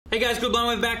Hey guys, good long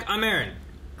way back. I'm Aaron.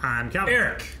 I'm Calvin.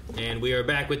 Eric. And we are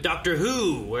back with Doctor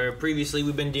Who, where previously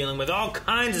we've been dealing with all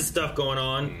kinds of stuff going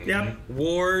on. Yep.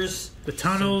 Wars. The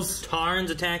tunnels. Tarns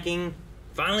attacking.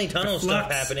 Finally tunnel stuff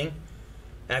happening.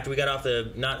 After we got off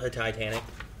not the Titanic.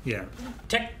 Yeah.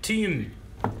 Tectium.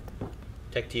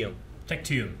 Tectium.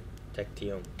 Tectium.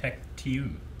 Tectium.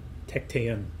 Tectium.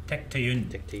 Tecteum. Tectium.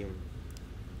 Tectium.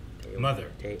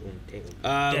 Mother.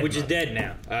 Which is dead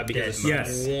now. Because dead. of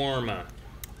Swarma.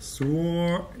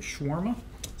 Shawarma?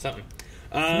 Something.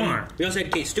 Swarm. We also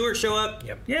had Kate Stewart show up.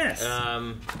 Yep. Yes.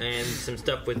 And some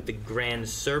stuff with the Grand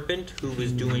Serpent, who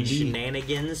was doing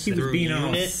shenanigans He was through being all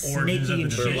unit snaky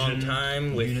and for a shit. long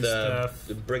time with unit stuff.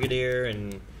 the Brigadier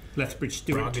and Lethbridge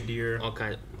Stewart. Brigadier. all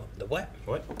kinds. The what?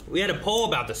 What? We had a poll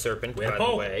about the Serpent, by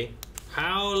the way.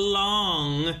 How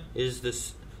long is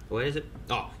this? What is it?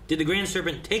 Oh, did the Grand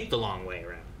Serpent take the long way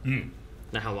around?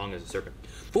 Not how long is the Serpent?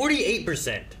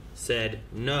 48% said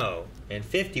no, and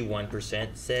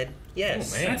 51% said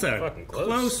yes. Oh, man. That's a fucking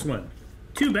close one.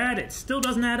 Too bad it still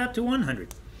doesn't add up to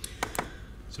 100.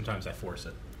 Sometimes I force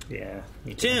it. Yeah.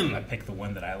 Me too. Tim, I pick the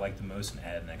one that I like the most and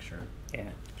add an extra. Yeah.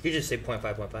 you just say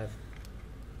 0.5.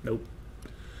 Nope.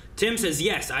 Tim says,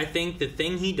 yes, I think the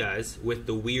thing he does with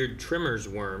the weird trimmers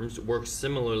worms works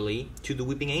similarly to the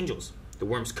Weeping Angels. The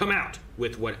worms come out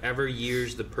with whatever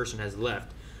years the person has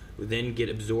left, then get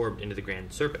absorbed into the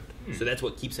Grand Serpent. So that's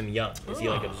what keeps him young, is he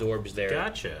like absorbs their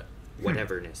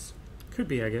whateverness. Could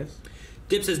be, I guess.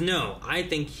 Dip says, no, I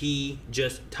think he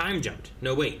just time jumped.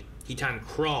 No, wait, he time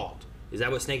crawled. Is that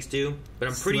what snakes do? But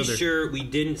I'm pretty sure we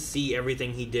didn't see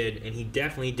everything he did, and he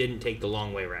definitely didn't take the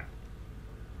long way around.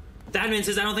 Thadman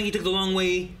says, I don't think he took the long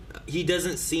way. He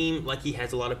doesn't seem like he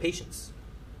has a lot of patience.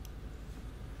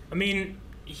 I mean,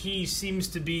 he seems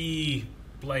to be,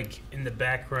 like, in the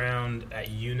background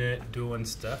at unit doing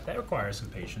stuff. That requires some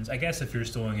patience. I guess if you're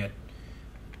just doing it,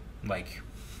 like,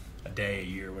 a day, a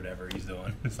year, whatever he's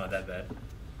doing, it's not that bad.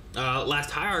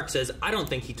 Last Hierarch says, I don't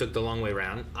think he took the long way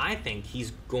around. I think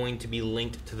he's going to be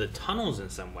linked to the tunnels in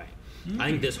some way. I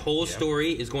think this whole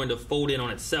story is going to fold in on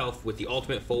itself, with the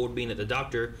ultimate fold being that the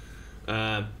Doctor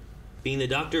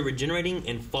regenerating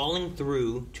and falling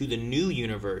through to the new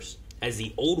universe as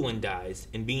the old one dies,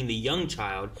 and being the young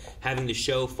child having the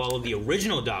show follow the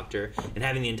original Doctor, and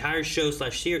having the entire show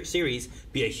 / series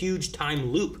be a huge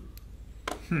time loop.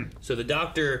 So the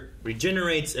Doctor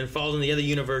regenerates and falls in the other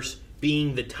universe,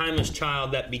 being the timeless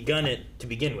child that begun it to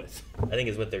begin with, I think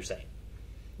is what they're saying.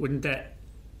 Wouldn't that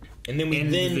And then we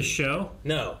end the show?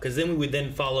 No, because then we would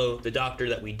then follow the Doctor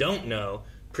that we don't know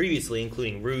previously,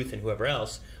 including Ruth and whoever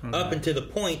else, up until the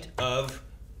point of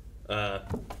the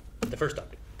first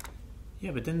Doctor.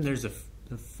 Yeah, but then there's a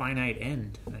finite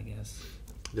end, I guess.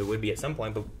 There would be at some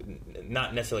point, but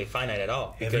not necessarily finite at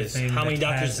all. Because Everything how many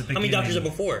that has doctors? a How many doctors are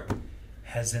beginning before?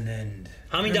 Has an end.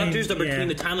 How many doctors are between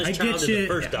the timeless child and the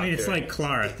first Doctor? I mean, it's like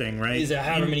Clara thing, right? Is it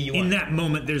however many you want? In that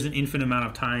moment, there's an infinite amount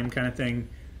of time kind of thing.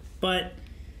 But,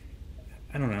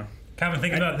 I don't know. Calvin,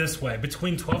 think about it this way.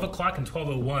 Between 12 o'clock and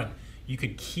 12:01, you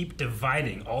could keep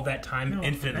dividing all that time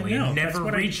infinitely and never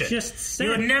reach it. Just said.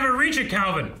 You would never reach it,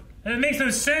 Calvin. And it makes no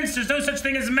sense. There's no such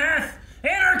thing as math.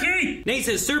 Anarchy! Nate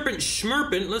says, Serpent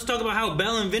Schmerpent, let's talk about how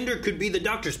Bell and Vinder could be the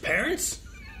Doctor's parents?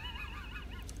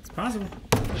 It's possible.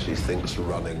 She thinks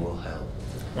running will help.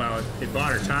 Well, it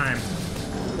bought her time.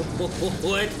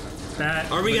 What?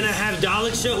 That Are we going to have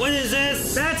Dalek show? What is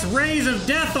this? That's Rays of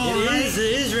Death, all right. It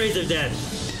is Rays of Death.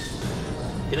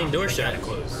 Getting door shut.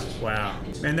 Close. Wow.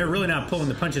 And they're really not pulling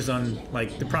the punches on,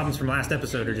 like, the problems from last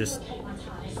episode are just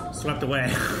swept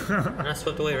away. Not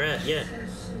swept away rat yet.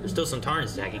 There's still some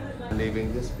Tarns tagging.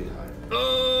 Leaving this behind.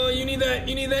 Oh, you need that.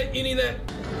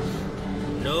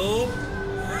 No.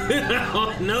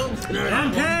 No.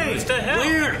 Pompeii! What the hell?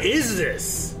 Where is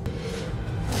this?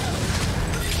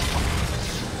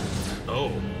 Oh.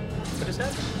 What is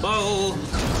that? Oh.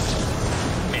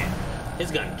 Man,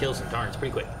 his gun kills some Tarns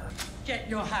pretty quick. Get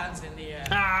your hands in the air.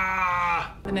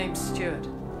 Ah! The name's Stewart.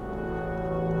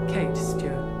 Kate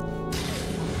Stewart.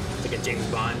 It's like a James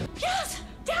Bond. Yes!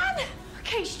 Dan!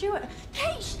 Kate Stewart!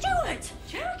 Kate Stewart!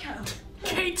 Jericho!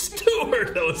 Kate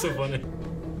Stewart! That was so funny.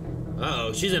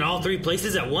 Uh-oh, she's in all three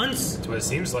places at once? That's what it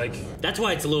seems like. That's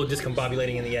why it's a little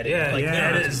discombobulating in the edit. Yeah, Like,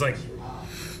 yeah, it is. Like,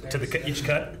 to each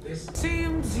cut.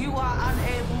 Seems you are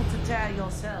unable to tear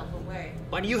yourself away.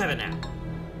 Why do you have it now?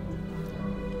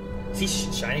 Is he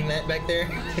shining that back there?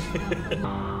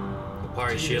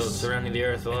 Apari shield surrounding the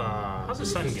Earth. Oh. How's the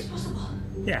sun getting?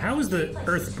 Yeah, how is the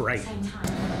Earth bright?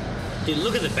 Dude,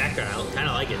 look at the background. I kind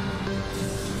of like it.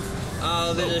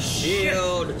 Oh, there's a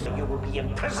shield. You will be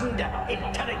imprisoned,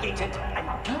 interrogated,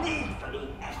 and gleefully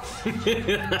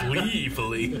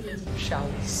Gleefully. Shall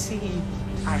we see?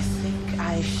 I think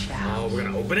I shall. Oh, we're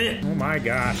gonna open it. Oh my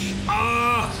gosh.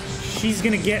 Ah! She's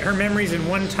gonna get her memories in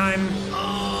one time.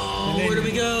 Oh, then- where do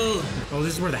we go? Oh,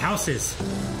 this is where the house is.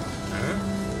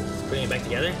 Putting it back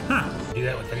together. Huh. Do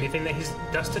that with anything that he's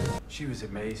dusted? She was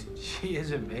amazing. She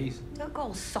is amazing. Don't go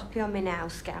all soppy on me now,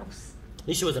 Scouse. At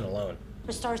least she wasn't alone.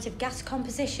 Restorative gas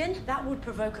composition, that would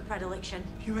provoke a predilection.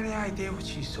 You any idea what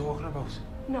she's talking about?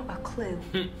 Not a clue.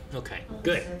 Okay,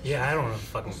 good. Yeah, I don't know.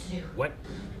 Fucking what?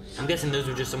 I'm guessing those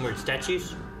were just some weird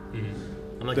statues.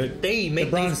 I'm like, The- they make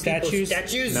The bronze these people statues?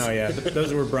 statues? No, yeah.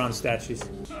 Those were bronze statues.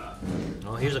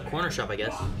 Oh, here's a corner shop, I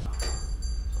guess.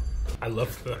 I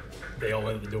love the. They all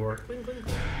went at the door.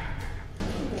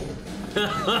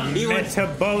 He went.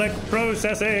 Metabolic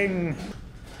processing.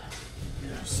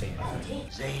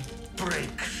 They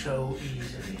break so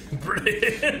easily.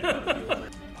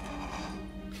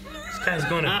 This guy's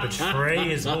going to betray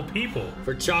his whole people.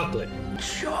 For chocolate.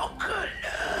 Chocolate.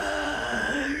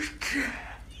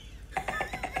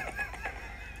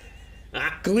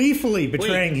 Gleefully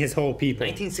betraying his whole people.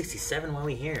 1967, why are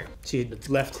we here? She had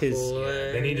left his.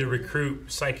 They need to recruit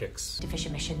psychics.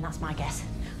 Division mission, that's my guess.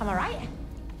 Am I right?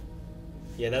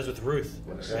 Yeah, that was with Ruth,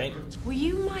 right? Were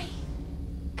you my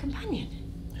companion?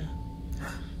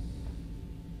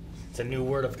 It's a new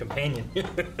word of companion.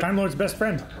 Time Lord's best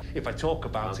friend. If I talk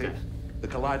about Okay. it, the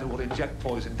collider will inject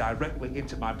poison directly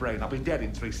into my brain. I'll be dead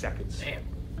in 3 seconds. Damn.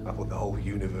 I put the whole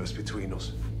universe between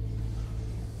us.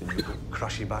 And you go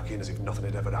crashing back in as if nothing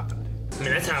had ever happened. I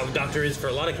mean, that's how Doctor is for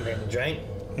a lot of companions, right?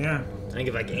 Yeah. I think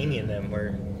if like Amy and them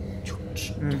were.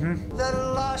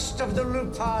 The last of the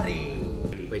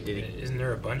Lupari. Wait, did he? Isn't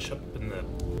there a bunch up in the?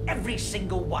 Every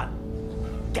single one.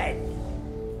 Dead.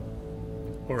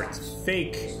 Or it's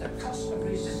fake.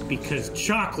 Because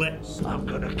chocolate. I'm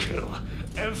gonna kill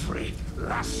every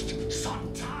last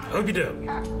Santai. Okie doke.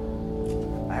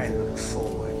 I look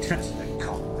forward to the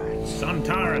combat.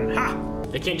 Santaran. Ha!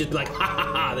 They can't just be like, ha ha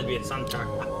ha, that'd be a Santar.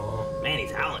 Man,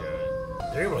 he's howling.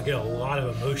 They're able to get a lot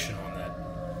of emotion on that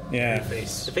Yeah.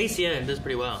 face. The face, yeah, it does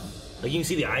pretty well. Like, you can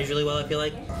see the eyes really well, I feel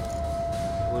like.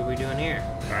 What are we doing here?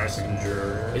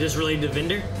 Passenger. Is this related to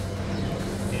Vinder?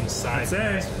 Inside.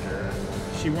 That's it.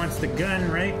 She wants the gun,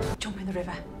 right? Jump in the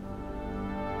river.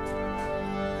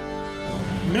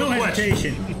 No question.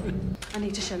 hesitation. I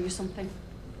need to show you something.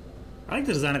 I like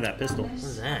the design of that pistol. What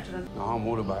is that? No, I'm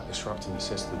worried about disrupting the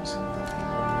systems.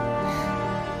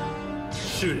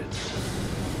 Shoot it.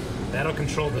 That'll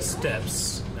control the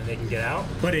steps, and they can get out.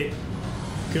 But it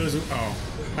goes. Oh,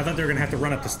 I thought they were gonna have to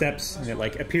run up the steps, and it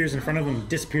like appears in front of them,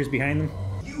 disappears behind them.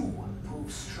 You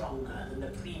prove stronger than the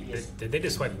previous. Did they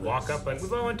just like walk up like we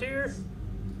volunteer?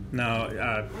 No,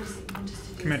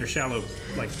 Commander Shallow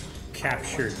like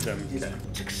captured them.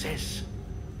 Success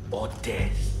or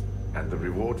death. And the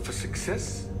reward for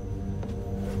success?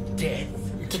 Death.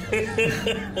 What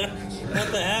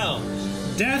the hell?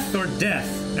 Death or death.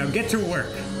 Now get to work.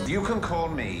 You can call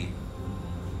me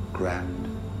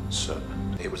Grandson.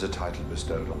 It was a title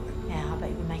bestowed on me. Yeah, I bet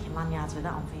you've been making lanyards with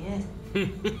that on for years.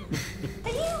 Are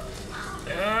you?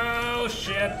 Oh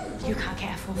shit! You can't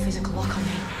get a full physical lock on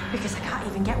me because I can't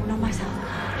even get one on myself.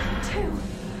 And two,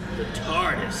 The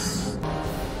TARDIS.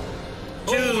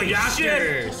 Holy Two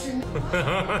doctors!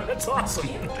 That's awesome.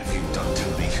 What have you done to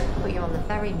me? put you on the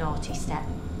very naughty step.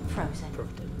 Frozen.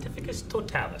 Certificus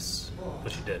Totalis.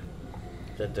 What you did.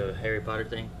 Is that the Harry Potter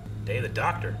thing? Day of the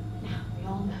Doctor. Now we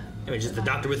all know. I mean, it's just the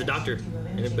Doctor with the Doctor.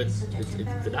 And it, but it's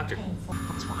the Doctor.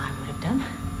 That's what I would have done.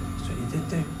 That's what you did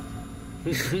do.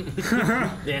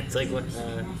 Yeah, it's like what?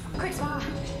 Quick, smile.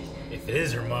 If it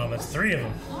is her mom, that's 3 of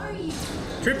them.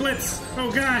 Triplets.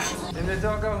 Oh gosh. In the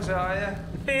doggos, are you?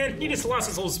 Man, he just lost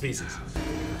his whole species.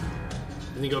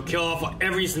 And you go kill off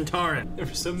every Centauran. There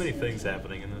were so many things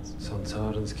happening in this.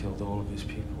 Santaran's killed all of his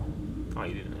people. Oh,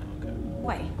 you didn't know. Okay.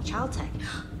 Wait, child tech.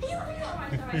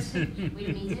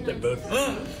 They're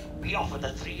both. We offer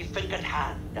the three-fingered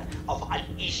hand of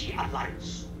uneasy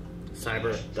alliance.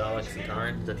 Cyber Dalek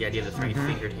Centauran. Is that the idea of the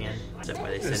three-fingered hand? Is that why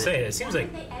they I was gonna said say, it? it seems like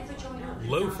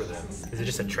low for them. Is it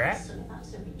just a trap?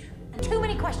 Too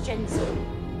many questions.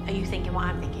 Are you thinking what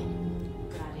I'm thinking?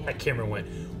 That camera went.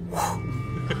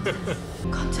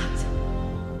 Contact.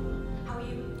 How are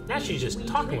you? Now she's just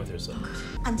talking with herself.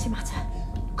 Antimatter.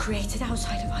 Created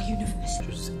outside of our universe.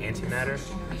 Just antimatter.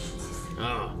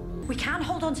 Oh. We can't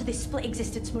hold on to this split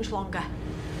existence much longer.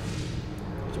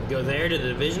 Should we go there to the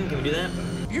division? Can we do that?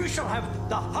 You shall have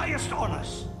the highest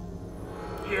honors.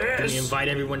 Can we invite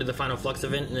everyone to the final Flux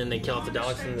event and then they kill off the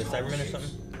Daleks and the Cybermen or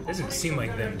something? Doesn't seem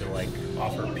like them to like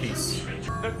offer peace.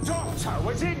 The doctor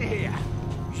was in here.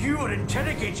 You were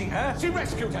interrogating her? She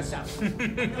rescued herself.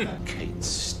 Kate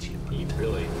Stewart. He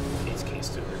really hates Kate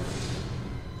Stewart.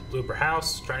 Blew up her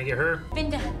house, trying to get her.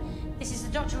 Vinda, this is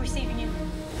the doctor receiving you.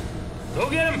 Go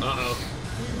get him! Uh-oh.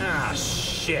 Ah,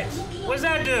 shit. What does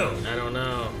that do? I don't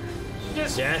know.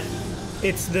 Just Death?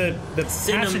 It's the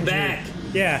Send him passenger. back.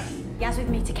 Yeah. Yaz with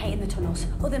me to Kate in the tunnels.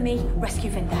 Other me,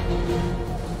 rescue Vinda.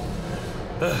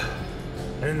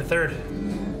 And then the third.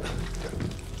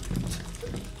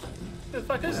 What the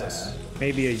fuck is this?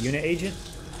 Maybe a unit agent?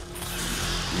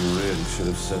 You really should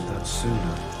have said that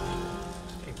sooner.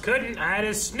 I couldn't. I had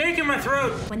a snake in my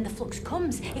throat. When the flux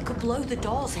comes, it could blow the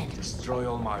doors in. Destroy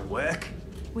all my work?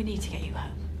 We need to get you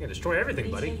home. Yeah, destroy everything,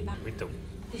 buddy. We have to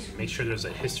make sure there's a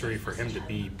history for him to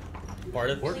be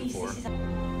Part of working for.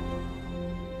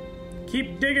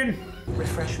 Keep digging.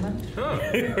 Refreshment? Huh.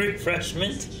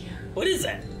 refreshment. What is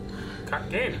that? Cotton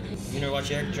candy. You never watch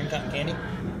Eric drink cotton candy?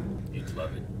 You'd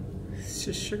love it. It's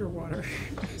just sugar water.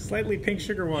 Slightly pink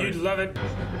sugar water. You'd love it.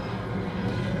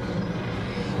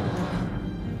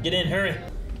 Get in, hurry.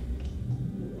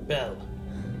 Bell.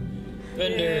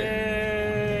 Fender.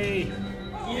 Yay!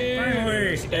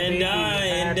 Finally. And die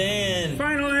and Dan.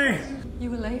 Finally.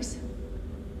 You were late.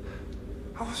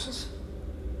 I wasn't.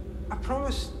 I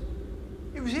promise.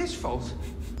 It was his fault.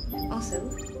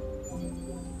 Also,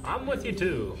 I'm with you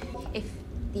too. if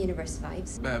the universe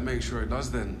survives, Better make sure it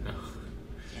does then.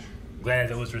 Glad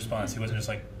that was the response. He wasn't just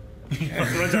like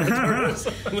runs out the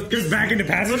turtles. Goes back into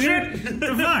passenger?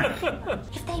 The fuck?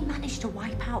 If they manage to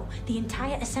wipe out the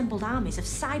entire assembled armies of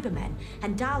Cybermen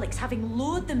and Daleks, having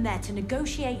lured them there to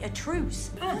negotiate a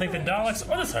truce. I don't think the Daleks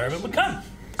or the Cybermen would come.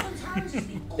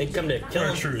 They'd come to kill Or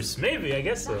a him. truce. Maybe, I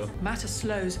guess so. Matter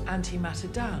slows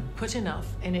antimatter down. Put enough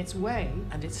in its way,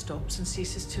 and it stops and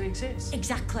ceases to exist.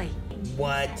 Exactly.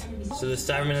 What? So the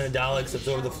Cybermen and the Daleks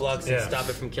absorb the flux and Yeah. stop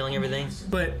it from killing everything?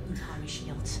 But, Time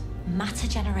shields. Matter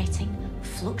generating,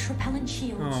 flux repellent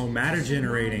shields. oh, matter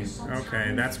generating.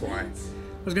 Okay, that's why. I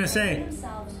was gonna say,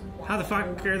 how the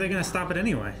fuck are they gonna stop it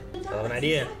anyway? I have an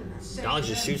idea. Daleks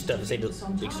just shoot stuff and say to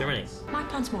exterminate. My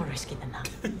plan's more risky than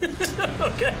that.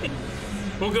 Okay.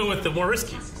 We'll go with the more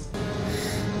risky.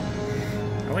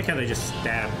 I like how they just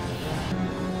stab.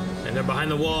 And they're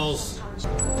behind the walls.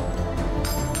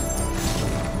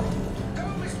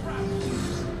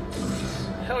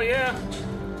 Hell yeah.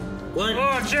 What?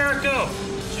 Oh, Jericho!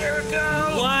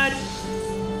 Jericho! What?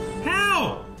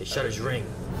 How? They shut his ring.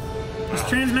 His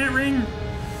transmat ring?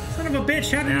 Son of a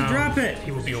bitch, how did Now, he drop it?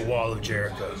 He will be a wall of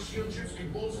Jericho.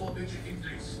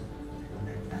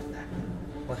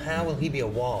 Well, how will he be a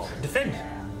wall? Defend.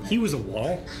 He was a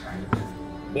wall?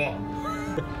 Wall.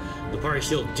 The party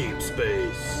shield deep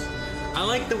space. I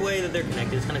like the way that they're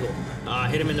connected. It's kind of cool.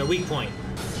 Hit him in their weak point.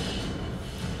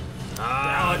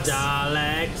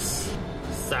 Daleks.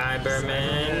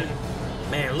 Cybermen.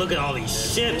 Man, look at all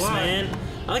these ships, man.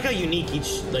 I like how unique each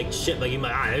ship. Like you're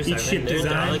like, there's Each Cybermen, ship there's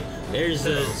design. Dalek, there's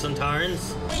the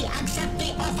Suntarans. We accept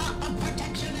the offer of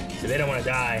protection So they don't want to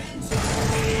die.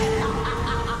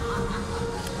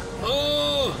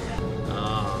 Oh!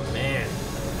 Oh man.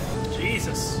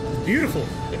 Jesus. Beautiful.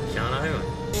 John Island.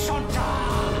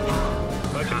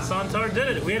 Fucking Santar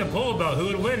did it. We had a poll about who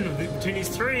would win between these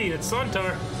three. It's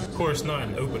Santar. Of course, not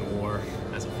an open war.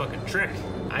 That's a fucking trick.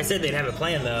 I said they'd have a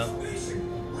plan though.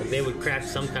 Like they would craft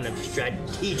some kind of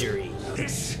strategery.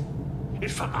 This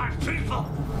is for my people.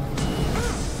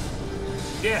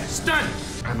 Yeah, stun!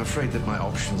 I'm afraid that my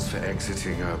options for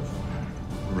exiting are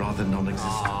rather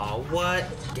non-existent. Aw, what?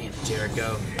 Damn it,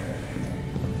 Jericho.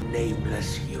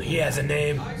 Nameless you. He has a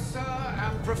name. I, sir,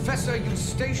 am Professor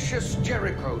Eustachius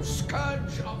Jericho,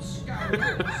 Scourge of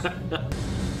Scoundrels.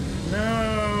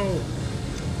 No.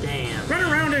 Damn. Run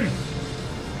around him.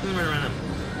 Run around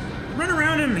him. Run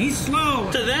around him. He's slow.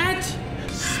 To that?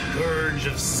 Scourge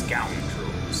of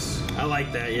Scoundrels. I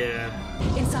like that, yeah.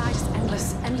 Inside is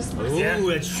endless. Ooh, Yeah.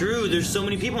 that's true. There's so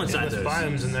many people inside Endless those.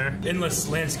 biomes in there. Endless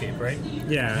landscape, right?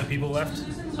 Yeah. No people left.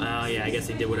 Oh, yeah, I guess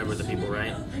they did whatever with the people,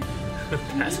 right?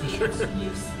 Passenger.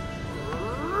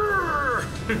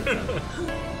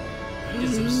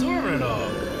 Just absorbing it all.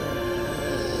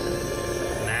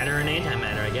 Matter and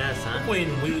antimatter, I guess, huh? We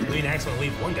didn't accidentally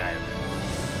leave one guy in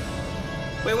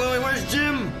there. Wait, where's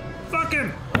Jim? Fuck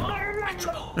him.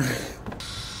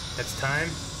 That's time.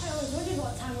 I always wondered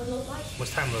what time would look like.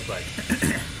 What's time look like?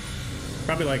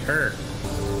 Probably like her.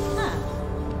 Huh.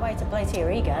 Way to play to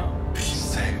your ego.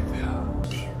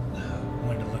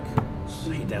 When to look.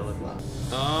 I hate that look.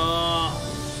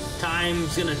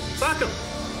 Time's gonna Fuck him.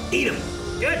 eat him.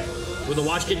 Good. Will the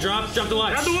watch get dropped? Drop the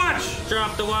watch. Grab the watch.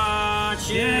 Drop the watch. That's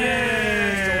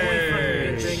the only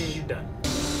fucking Yeah. thing you've done.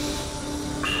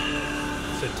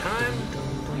 So time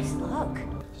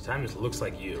This time just looks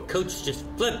like you. Coach just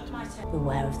flipped.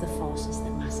 Beware of the forces that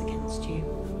mass against you.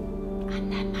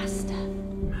 And their master.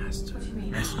 Master. What do you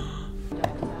mean?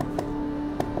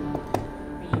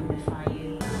 Reunify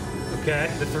you.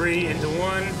 Okay, the 3 into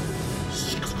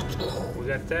 1. We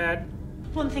got that.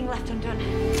 One thing left undone.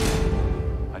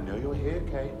 I know you're here,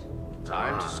 Kate.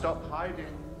 Time to stop hiding.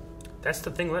 That's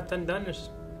the thing left undone.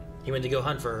 He went to go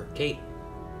hunt for Kate.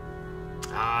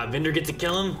 Vinder gets to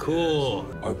kill him? Cool.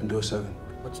 Open door 7.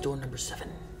 What's door number 7?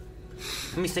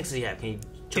 How many snakes does he have? Can you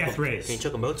choke Death them? race. Can you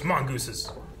choke them both? It's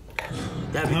mongooses.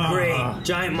 That'd be great.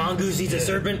 Giant mongoose eats a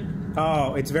serpent.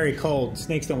 Oh, it's very cold.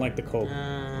 Snakes don't like the cold.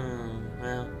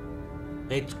 Well,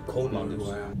 it's cold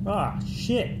mongoose. Ah,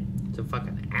 shit. It's a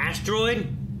fucking asteroid?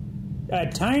 A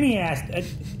tiny ass.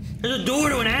 There's a door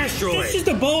to an asteroid. It's just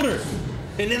a boulder.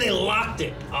 And then they locked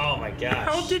it. Oh my gosh.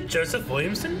 How did Joseph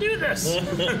Williamson do this?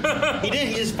 He did.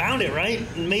 He just found it, right?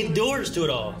 And made doors to it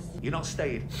all. You're not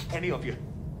staying, any of you.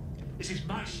 This is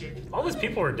my shit. All those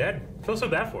people are dead. I feel so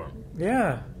bad for them.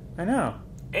 Yeah, I know.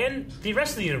 And the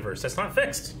rest of the universe, that's not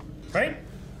fixed. Right?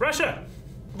 Russia.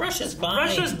 Russia's fine.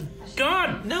 Russia's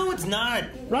gone. No, it's not.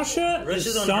 Russia's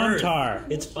is on Santar. Earth.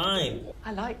 It's fine.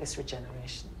 I like this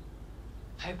regeneration.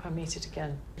 I hope I meet it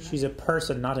again. She's a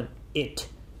person, not an it.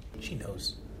 She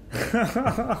knows.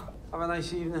 Have a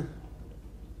nice evening.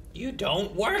 You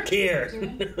don't work here.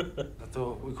 I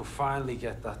thought we could finally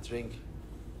get that drink.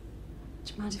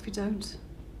 Do you mind if we don't?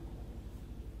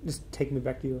 Just take me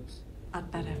back to yours.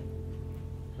 I'd better.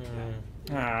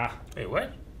 Ah. Wait,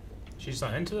 what? She's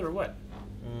not into it or what?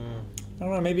 I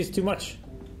don't know, maybe it's too much.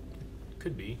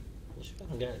 Could be. She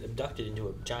fucking got abducted into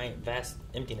a giant, vast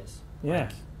emptiness.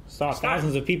 Yeah. Saw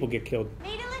thousands of people get killed.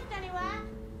 Need a lift anywhere?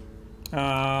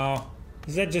 Oh.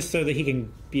 Is that just so that he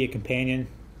can be a companion?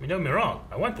 I mean, don't get me wrong.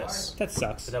 I want this. That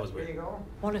sucks. But that was weird.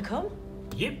 Wanna come?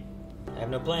 Yep. I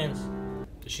have no plans.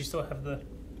 Does she still have the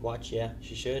Watch, yeah,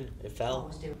 she should. It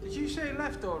fell. Did you say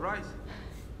left or right?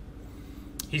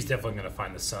 He's definitely gonna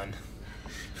find the sun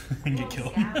and get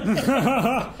killed.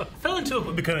 Fell into a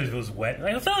pool because it was wet.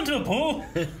 Like, I fell into a pool.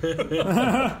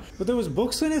 But there was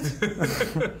books in it?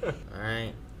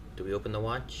 Alright. Do we open the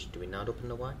watch? Do we not open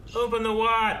the watch? Open the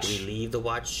watch. Do we leave the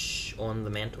watch on the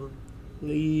mantle?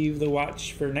 Leave the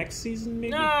watch for next season, maybe?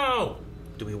 No!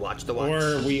 Do we watch the watch?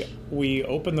 Or we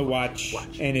open the watch,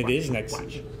 and it is next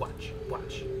season. Watch.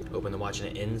 Open the watch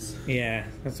and it ends? Yeah,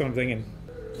 that's what I'm thinking.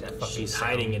 She's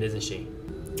hiding it, isn't she?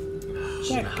 She's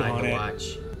gonna hide the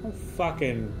watch. I'll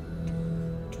fucking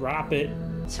drop it.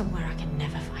 Somewhere I can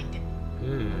never find it.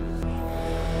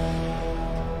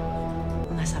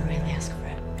 Unless I really ask for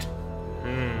it.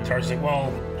 Tar's like,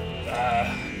 well,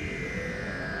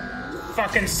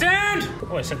 fucking sand!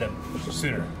 Oh, I said that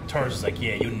sooner. Tar's is like,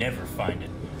 yeah, you never find it.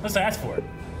 Let's ask for it.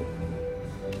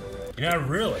 You know, I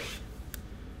really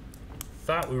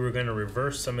thought we were going to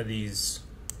reverse some of these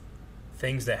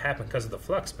things that happen because of the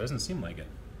flux, but it doesn't seem like it.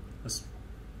 That's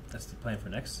the plan for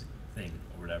next thing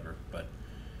or whatever, but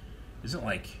isn't,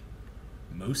 like,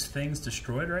 most things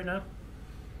destroyed right now?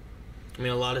 I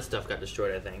mean, a lot of stuff got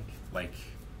destroyed, I think. Like,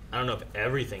 I don't know if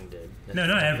everything did. No,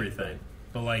 not everything.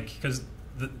 But, like, because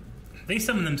they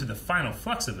summoned them to the final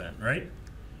flux event, right?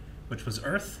 Which was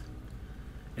Earth.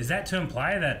 Is that to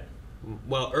imply that...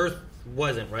 Well, Earth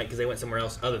wasn't, right? Because they went somewhere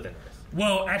else other than Earth.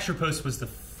 Well, Astropos was the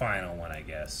final one, I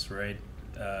guess, right?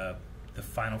 The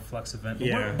final flux event.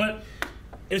 Yeah. But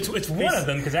it's one of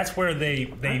them, because that's where they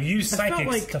used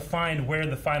psychics to find where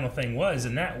the final thing was,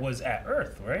 and that was at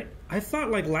Earth, right? I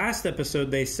thought, like, last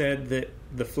episode they said that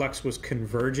the flux was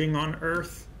converging on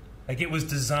Earth. Like, it was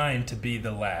designed to be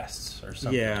the last, or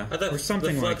something. Yeah, I thought or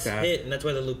something the flux like that. hit, and that's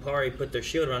why the Lupari put their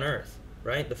shield on Earth,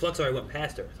 right? The flux already went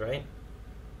past Earth, right?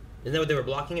 Isn't that what they were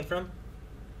blocking it from?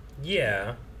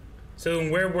 Yeah. So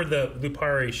where were the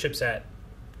Lupari ships at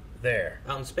there?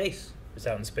 Out in space. It's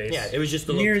out in space? Yeah, it was just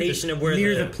the Near location of where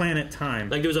near the planet time.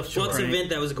 Like, there was a flux Right.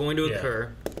 event that was going to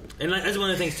occur. And like, that's one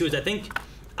of the things, too, is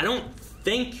I don't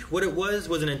think what it was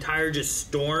an entire just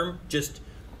storm just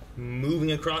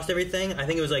moving across everything. I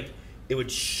think it was like, it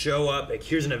would show up, like,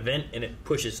 here's an event, and it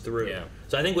pushes through. Yeah.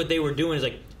 So I think what they were doing is,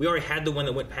 like, we already had the one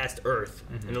that went past Earth,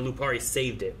 and the Lupari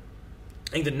saved it.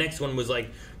 I think the next one was, like,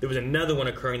 there was another one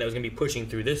occurring that was going to be pushing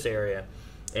through this area,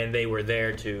 and they were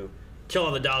there to kill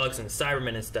all the Daleks and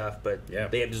Cybermen and stuff, but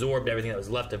they absorbed everything that was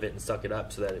left of it and suck it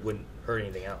up so that it wouldn't hurt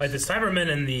anything else. Like, the Cybermen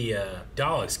and the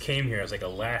Daleks came here as like a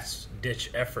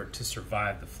last-ditch effort to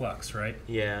survive the flux, right?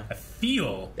 Yeah. I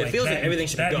feel It feels like everything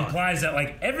should be that gone. implies that,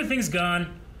 like, everything's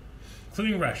gone,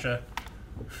 including Russia.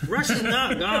 Russia's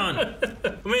not gone.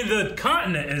 I mean, the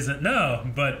continent isn't, no,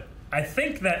 but I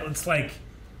think that it's like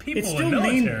people It's in still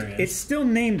military. named. It's still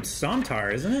named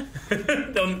Sontar, isn't it?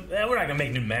 We're not gonna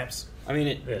make new maps. I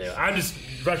mean, I just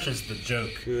Russia's the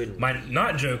joke. My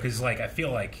not joke is like I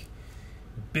feel like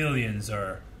billions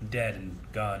are dead and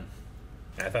gone.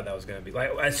 And I thought that was gonna be like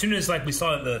as soon as like we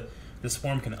saw that the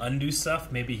swarm can undo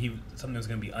stuff, maybe something was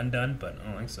gonna be undone, but I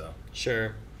don't think so.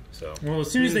 Sure. So well,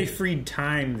 as soon as they freed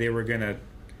time, they were gonna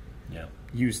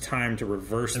use time to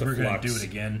reverse the flux. We're gonna do it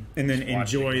again, and then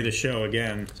enjoy the show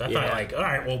again. So I thought like, all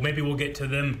right, well maybe we'll get to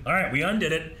them. All right, we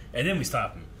undid it, and then we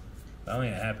stopped them. I don't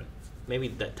think that happened. Maybe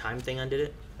that time thing undid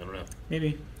it? I don't know.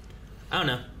 Maybe. I don't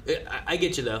know. I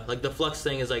get you, though. Like, the flux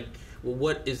thing is like, well,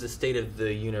 what is the state of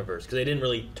the universe? Because they didn't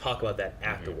really talk about that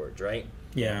afterwards, right?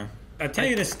 Yeah. I tell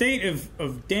you, the state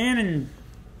of Dan and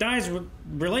Di's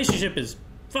relationship is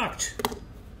fucked.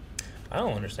 I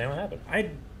don't understand what happened.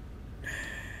 I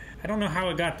don't know how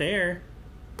it got there.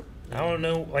 I don't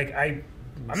know. Like, I'm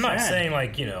not saying,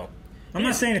 like, you know... I'm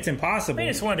not saying it's impossible. They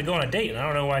just wanted to go on a date, and I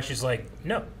don't know why she's like,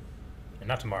 no. And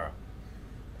not tomorrow.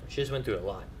 She just went through a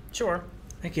lot. Sure.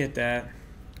 I get that.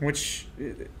 Which,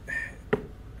 I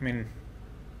mean,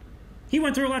 he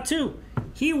went through a lot too.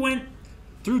 He went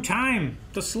through time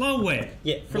the slow way.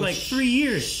 Yeah. For like 3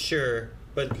 years. Sure,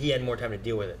 but he had more time to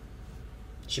deal with it.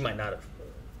 She might not have.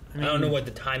 I don't know what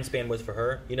the time span was for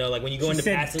her. You know, like when you go into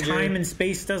passenger... time and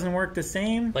space doesn't work the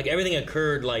same? Like everything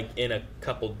occurred like in a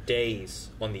couple days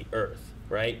on the Earth,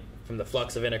 right? From the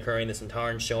flux event occurring, the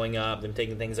Centaurans showing up, them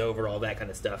taking things over, all that kind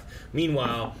of stuff.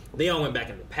 Meanwhile, they all went back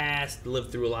in the past,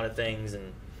 lived through a lot of things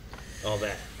and all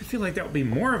that. I feel like that would be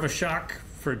more of a shock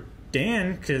for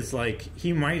Dan, because like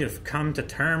he might have come to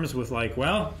terms with like,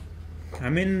 well,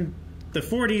 I'm in the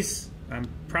 40s, I'm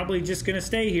probably just gonna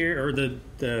stay here, or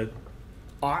the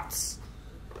aughts,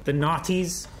 the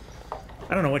naughties,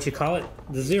 I don't know what you call it,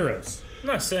 the zeros. I'm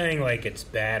not saying like it's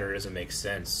bad or doesn't make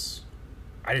sense.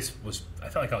 I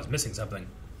felt like I was missing something,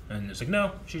 and it's like,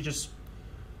 no, she's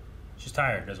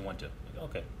tired, doesn't want to. Like,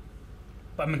 okay,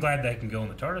 but I'm glad they can go in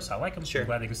the TARDIS. I like them. Sure. I'm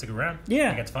glad they can stick around. Yeah, I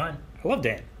think that's fine. I love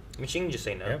Dan. I mean, she can just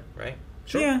say no, right?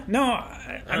 Sure. Yeah, no,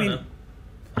 I mean,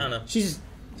 I don't know. She's.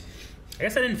 I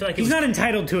guess I didn't feel like he's not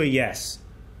entitled to a yes.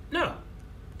 No,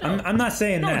 I'm not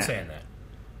saying that. No one's saying that.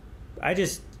 I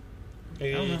just.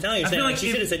 You're saying like she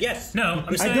should have said yes. No,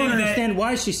 I don't understand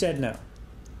why she said no.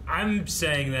 I'm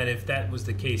saying that if that was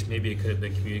the case, maybe it could have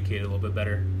been communicated a little bit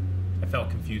better. I felt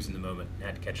confused in the moment and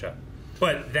had to catch up.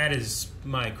 But that is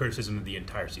my criticism of the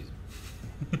entire season.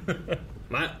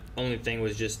 My only thing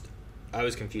was just, I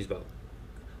was confused about.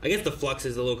 I guess the flux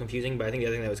is a little confusing, but I think the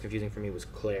other thing that was confusing for me was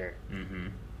Claire. Mm-hmm.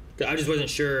 I just wasn't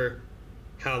sure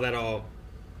how that all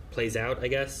plays out, I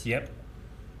guess. Yep.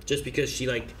 Just because she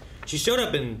showed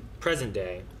up in present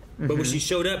day, but when she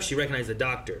showed up, she recognized the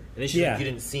doctor. And then she's like, you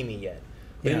didn't see me yet.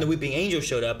 But then the Weeping Angel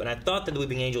showed up, and I thought that the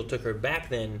Weeping Angel took her back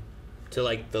then to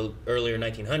like the earlier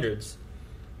 1900s,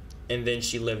 and then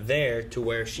she lived there to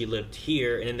where she lived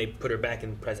here, and then they put her back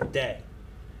in present day.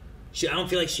 I don't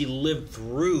feel like she lived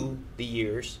through the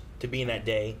years to be in that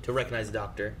day to recognize the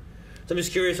doctor. So I'm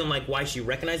just curious on like why she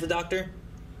recognized the doctor,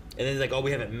 and then it's like, oh,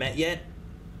 we haven't met yet,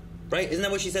 right? Isn't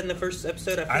that what she said in the first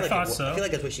episode? I thought so. I feel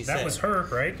like that's what she said. That was her,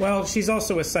 right? Well, she's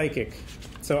also a psychic.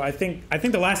 So I think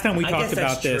the last time we talked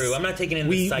about this, true. I'm not taking in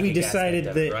the psychic we decided aspect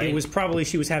of that it, right? it was probably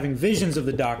she was having visions of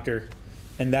the doctor,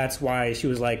 and that's why she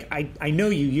was like, I know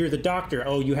you. You're the doctor.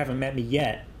 Oh, you haven't met me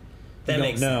yet. That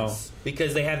makes sense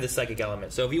because they have the psychic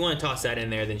element. So if you want to toss that in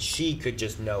there, then she could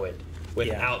just know it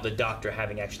without the doctor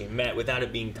having actually met, without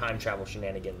it being time travel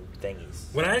shenanigan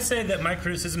thingies. When I say that my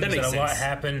criticism is that a lot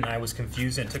happened, and I was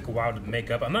confused, and it took a while to make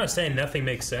up. I'm not saying nothing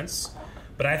makes sense.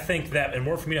 But I think that in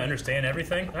order for me to understand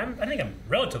everything, I think I'm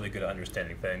relatively good at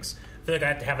understanding things. I feel like I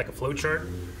have to have like a flow chart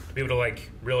to be able to like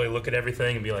really look at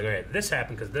everything and be like, okay, this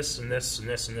happened because this and this and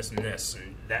this and this and this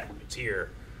and that it's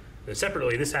here. And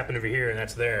separately, this happened over here and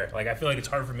that's there. Like I feel like it's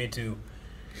hard for me to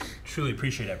truly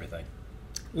appreciate everything.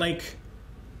 Like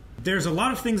there's a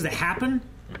lot of things that happen,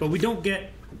 but we don't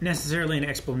get necessarily an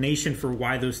explanation for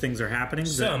why those things are happening.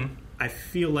 Some. I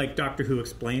feel like Doctor Who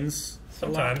explains a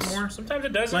lot more. Sometimes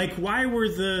it doesn't. Like, why were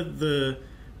the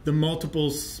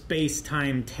multiple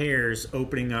space-time tears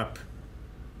opening up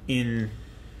in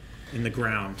the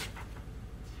ground?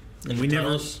 In the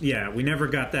tunnels? We never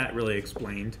got that really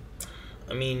explained.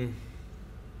 I mean,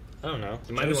 I don't know.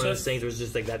 It might be one of those things where it's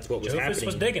just like that's what was happening.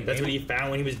 Was digging, that's what he found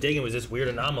when he was digging, was this weird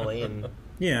anomaly, and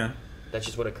that's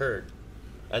just what occurred.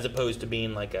 As opposed to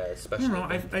being like a special. I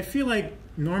don't know. I feel like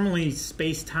normally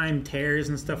space-time tears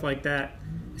and stuff like that,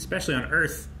 especially on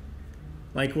Earth,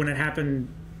 like when it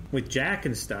happened with Jack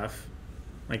and stuff,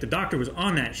 like the Doctor was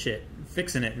on that shit,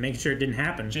 fixing it, making sure it didn't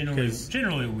happen.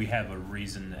 Generally we have a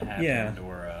reason that happened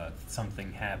or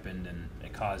something happened and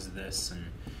it caused this, and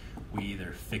we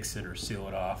either fix it or seal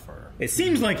it off, or it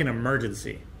seems like an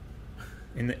emergency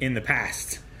in the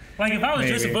past. Like if I was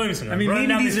Joseph Williamson, running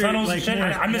down these tunnels and shit,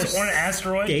 I'm just on an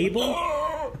asteroid. Stable?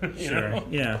 Sure.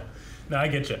 Yeah. No, I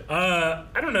get you. I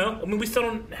don't know. I mean, we still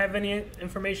don't have any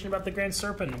information about the Grand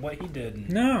Serpent and what he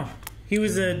did. No, he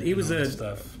was a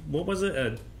stuff. What was it?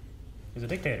 He was a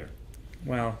dictator.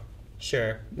 Well,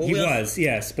 sure. Well, he was,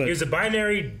 yes, but he was a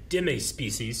binary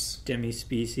demispecies.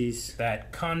 Demispecies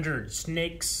that conjured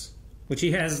snakes, which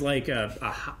he has like a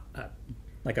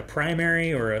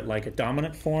primary or like a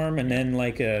dominant form, and then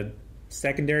like a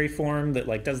secondary form that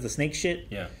like does the snake shit.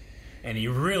 Yeah. And he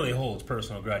really holds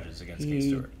personal grudges against Kate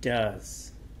Stewart. He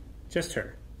does. Just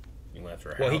her. He went after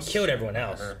her Well, he house. killed everyone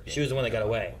else. She was the one that got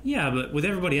away. Yeah, but with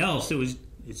everybody else,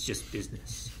 it's just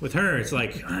business. With her, it's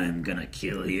like, I'm gonna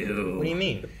kill you. What do you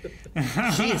mean?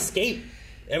 She escaped.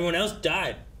 Everyone else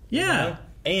died. Yeah. You know?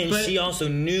 And she also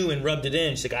knew and rubbed it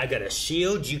in. She's like, I got a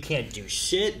shield. You can't do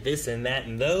shit. This and that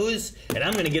and those. And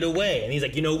I'm gonna get away. And he's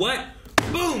like, you know what?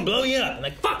 Boom, blow you up. I'm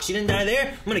like, fuck, she didn't die there.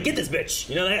 I'm gonna get this bitch.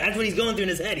 You know, that's what he's going through in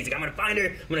his head. He's like, I'm gonna find her.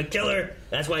 I'm gonna kill her.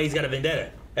 That's why he's got a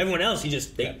vendetta. Everyone else,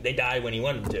 they died when he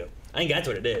wanted them to. I think that's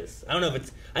what it is. I don't know if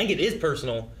it's. I think it is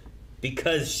personal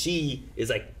because she is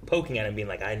like poking at him, being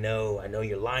like, I know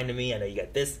you're lying to me. I know you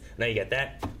got this. I know you got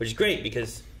that. Which is great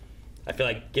because I feel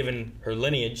like given her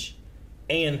lineage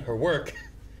and her work,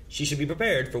 she should be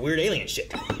prepared for weird alien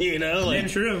shit. You know, like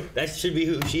true. That should be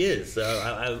who she is. So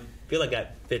I feel like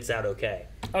that fits out okay.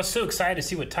 I was so excited to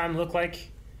see what time looked like,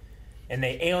 and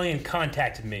they alien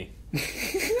contacted me.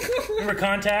 Remember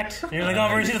Contact? And you're like, oh,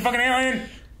 we're gonna see the fucking alien?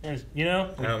 And, you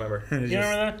know? I don't remember. You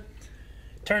remember that?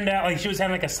 Turned out like she was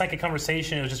having like a psychic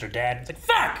conversation. It was just her dad. It's like,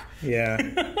 fuck! Yeah.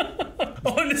 I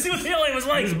wanted to see what the alien was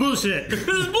like. This is bullshit. This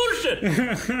is bullshit!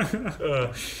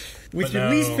 What's your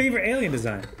least favorite alien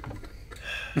design?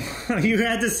 You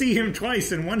had to see him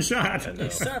twice in one shot. I know.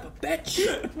 Son of a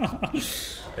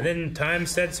bitch! And then Time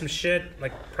said some shit,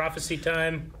 like prophecy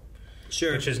time.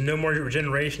 Sure. Which is no more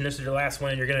regeneration. This is your last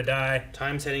one. You're going to die.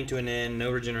 Time's heading to an end. No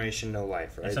regeneration, no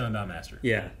life, right? That's something about Master.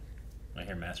 Yeah. When I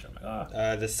hear Master, I'm like,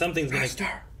 oh. The something's going to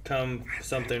come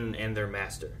something and their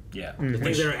master. Yeah. The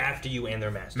things that are after you and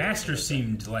their master. Master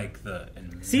seemed like the...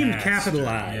 Seemed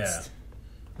capitalized.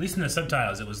 Yeah. At least in the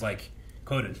subtitles, it was like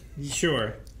quoted.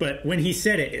 Sure. But when he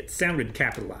said it, it sounded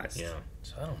capitalized. Yeah.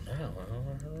 So I don't know.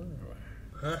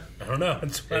 I don't know.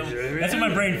 That's what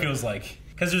my brain feels like.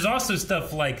 Because there's also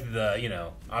stuff like the, you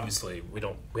know, obviously we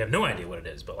have no idea what it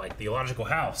is, but like the illogical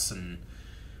house and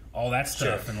all that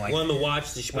stuff, and like one of the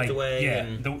watch that she puts away. Yeah,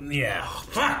 and...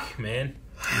 fuck, man.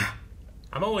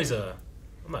 I'm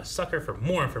a sucker for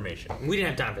more information. We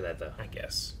didn't have time for that though. I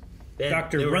guess.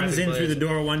 Doctor runs in through the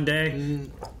door one day,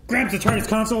 grabs the TARDIS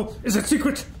console. Is it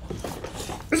secret?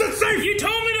 Is it safe? You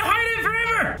told me to hide it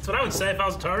forever. That's what I would say if I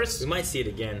was a TARDIS. We might see it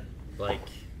again, like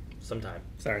sometime.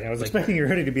 Sorry, I was expecting your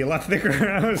hoodie to be a lot thicker.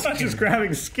 I was just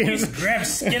grabbing skin. He just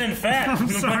grabs skin and fat. I'm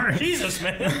sorry. Jesus,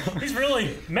 man. He's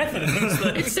really method in this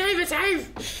thing. It's safe, it's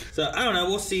safe. So, I don't know.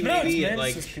 We'll see maybe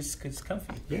like it's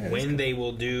comfy. Yeah, when they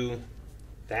will do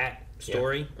that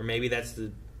story. Or maybe that's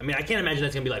the... I mean, I can't imagine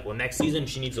that's going to be like, well, next season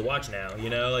she needs to watch now. You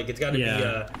know? Like, it's got to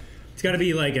be... It's got to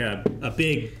be like a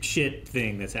big shit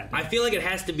thing that's happening. I feel like it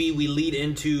has to be we lead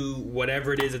into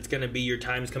whatever it is it's going to be your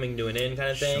time's coming to an end kind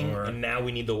of thing. Sure. And now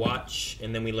we need to watch,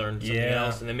 and then we learn something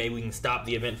else, and then maybe we can stop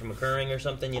the event from occurring or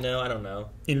something, you know? I don't know.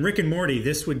 In Rick and Morty,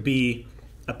 this would be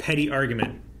a petty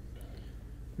argument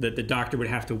that the Doctor would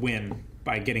have to win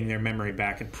by getting their memory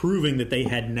back and proving that they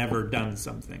had never done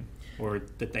something or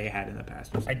that they had in the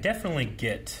past. I definitely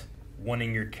get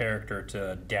wanting your character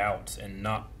to doubt and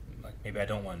not... Maybe I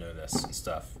don't want to know this and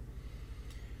stuff.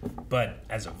 But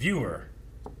as a viewer,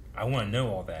 I want to know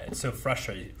all that. It's so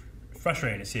frustrating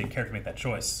to see a character make that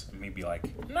choice and me be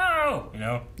like, no! You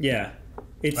know? Yeah.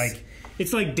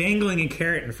 It's like dangling a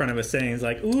carrot in front of us saying, it's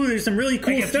like, ooh, there's some really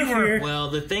cool stuff here.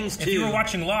 Well, the things too... If you were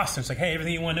watching Lost and it's like, hey,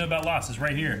 everything you want to know about Lost is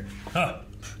right here. Huh.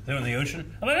 They're in the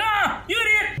ocean. I'm like, ah, you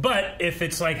idiot! But if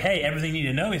it's like, hey, everything you need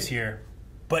to know is here,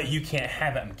 but you can't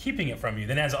have it, I'm keeping it from you,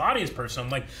 then as an audience person, I'm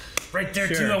like, right there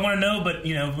too, I want to know, but,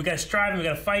 you know, we got to strive and we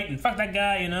got to fight and fuck that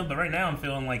guy, you know, but right now I'm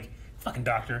feeling like, fucking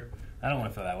Doctor. I don't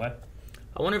want to feel that way.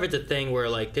 I wonder if it's a thing where,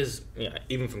 like, because, you know,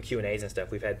 even from Q&As and stuff,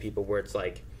 we've had people where it's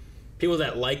like, people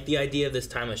that like the idea of this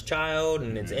timeless child,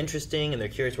 and it's interesting, and they're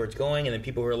curious where it's going, and then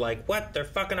people who are like, what, they're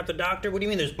fucking up the Doctor? What do you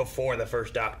mean there's before the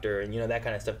first Doctor? And, you know, that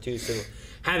kind of stuff, too. So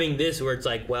having this where it's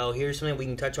like, well, here's something we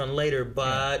can touch on later,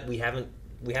 but we haven't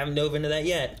dove into that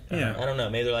yet. Yeah. I don't know.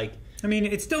 Maybe they're like... I mean,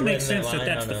 it still makes sense that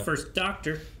that's the know. first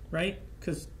Doctor, right?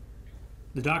 Because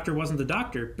the Doctor wasn't the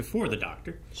Doctor before the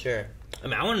Doctor. Sure. I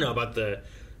mean, I want to know about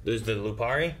there's the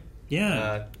Lupari.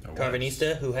 Yeah.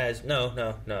 Carvanista, who has...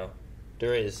 No.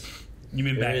 There is. You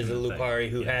mean there back is a in the thing. Lupari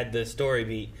who had the story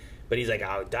beat. But he's like,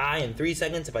 I'll die in 3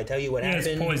 seconds if I tell you what happened.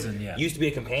 It's poison, yeah. Used to be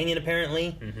a companion,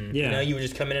 apparently. Yeah. You know, you would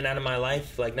just come in and out of my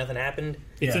life like nothing happened.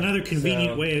 It's another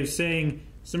convenient way of saying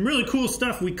some really cool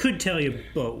stuff we could tell you,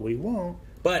 but we won't.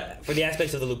 But for the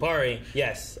aspects of the Lupari,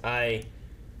 yes, I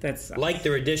like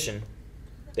their addition.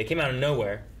 They came out of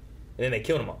nowhere, and then they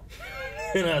killed them all.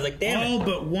 And I was like, damn all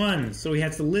but one. So he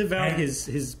has to live out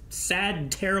his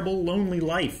sad, terrible, lonely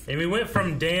life. And we went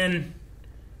from Dan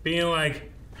being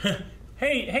like,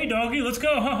 hey, doggy, let's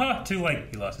go, haha, to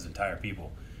like, he lost his entire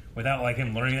people. Without like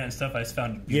him learning that and stuff, I just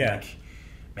found, like,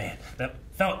 man, that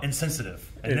felt insensitive.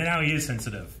 And then now he is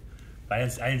sensitive. But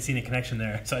I didn't see any connection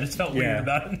there, so I just felt weird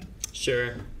about it.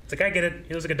 Sure. It's like, I get it.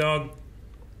 He looks like a dog.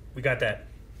 We got that.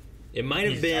 It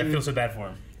might have been... I feel so bad for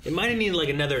him. It might have needed like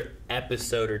another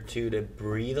episode or two to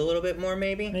breathe a little bit more,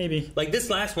 maybe. Maybe. Like this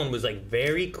last one was like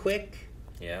very quick.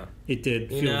 Yeah. It did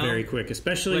feel very quick,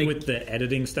 especially with the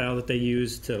editing style that they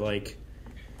used to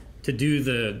do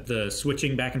the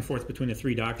switching back and forth between the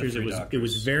three doctors. It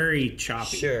was very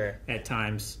choppy at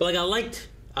times. But like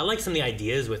I liked some of the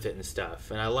ideas with it and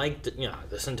stuff, and I liked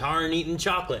the Centauran eating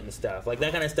chocolate and stuff. Like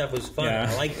that kind of stuff was fun.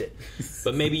 Yeah. I liked it.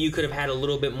 But maybe you could have had a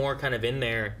little bit more kind of in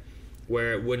there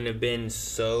where it wouldn't have been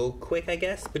so quick, I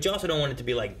guess. But you also don't want it to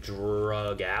be like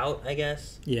drug out, I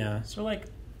guess. Yeah. So like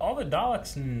all the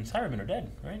Daleks and Cybermen are dead,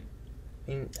 right?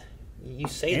 I mean, you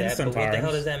say that, but what the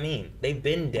hell does that mean? They've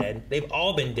been dead. They've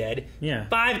all been dead. Yeah.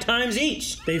 5 times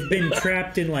each. They've been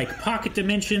trapped in like pocket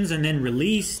dimensions and then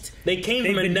released. They came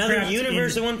from another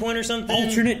universe at one point or something.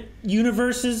 Alternate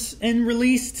universes and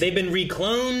released. They've been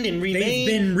recloned and remade.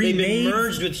 They've been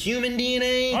merged with human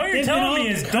DNA. All you're telling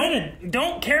me is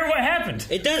don't care what happened.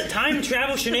 It does. Time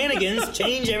travel shenanigans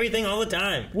change everything all the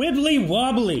time. Wibbly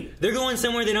wobbly. They're going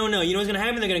somewhere they don't know. You know what's going to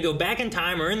happen? They're going to go back in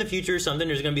time or in the future or something.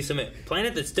 There's going to be some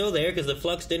planet that's still there because the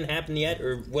flux didn't happen yet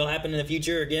or will happen in the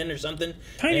future again or something.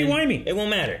 Timey-wimey. It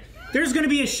won't matter. There's going to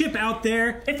be a ship out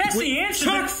there if that's the answer,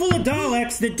 chock full of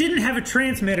Daleks that didn't have a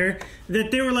transmitter,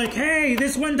 that they were like, hey,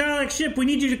 this one Dalek ship, we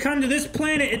need you to come to this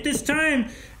planet at this time.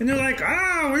 And they're like,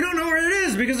 we don't know where it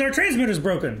is because our transmitter's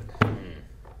broken.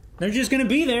 They're just going to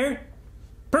be there,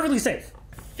 perfectly safe.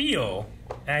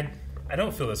 I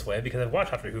don't feel this way because I've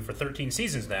watched Doctor Who for 13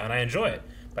 seasons now and I enjoy it.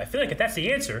 But I feel like if that's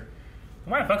the answer,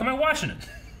 why the fuck am I watching it?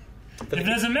 It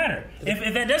doesn't matter.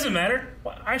 If that doesn't matter,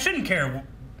 well, I shouldn't care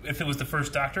if it was the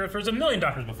first Doctor, if there was a million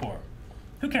Doctors before.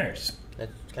 Who cares?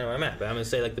 That's kind of where I'm at. But I'm going to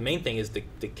say, like, the main thing is the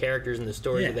characters and the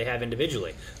stories that they have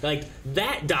individually. Like,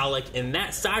 that Dalek and that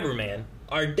Cyberman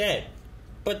are dead.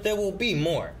 But there will be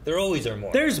more. There always are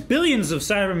more. There's billions of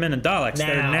Cybermen and Daleks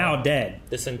that are now dead.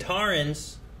 The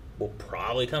Centaurans will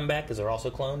probably come back because they're also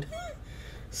cloned.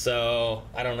 So,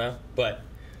 I don't know.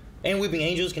 And Weeping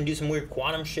Angels can do some weird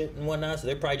quantum shit and whatnot, so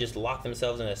they'll probably just lock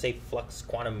themselves in a safe flux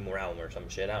quantum realm or some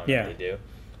shit. I don't know what they do.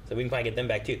 So we can probably get them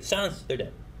back too. Silence, they're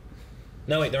dead.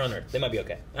 No, wait, they're on Earth. They might be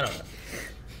okay. I don't know.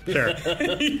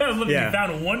 Sure. You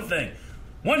found one thing.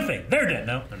 One thing. They're dead.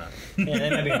 No, they're not. Yeah, they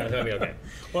might be okay.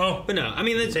 Well, but no, I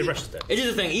mean, it's Russia's dead. It's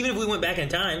just a thing. Even if we went back in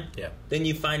time, then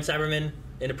you find Cybermen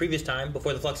in a previous time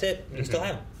before the flux hit, you can still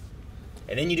have them.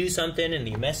 And then you do something, and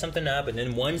you mess something up, and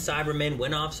then one Cyberman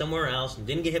went off somewhere else and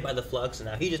didn't get hit by the flux, and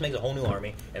now he just makes a whole new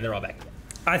army, and they're all back again.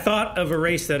 I thought of a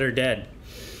race that are dead.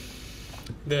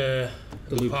 The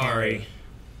Lupari.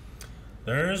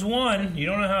 There's one. You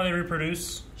don't know how they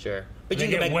reproduce. Sure. But you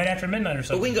can get wet after midnight or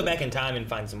something. But we can go back in time and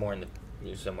find some more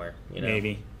somewhere. You know?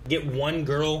 Maybe. Get one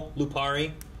girl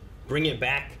Lupari, bring it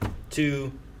back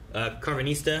to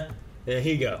Carvanista, and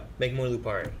here you go. Make more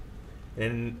Lupari. And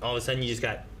then all of a sudden you just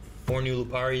got 4 new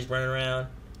Luparis running around,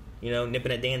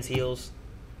 nipping at Dan's heels.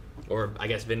 Or, I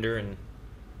guess, Vinder and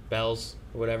Bells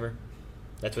or whatever.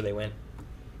 That's where they went.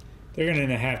 They're going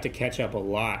to have to catch up a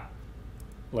lot.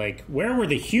 Like, where were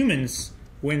the humans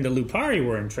when the Lupari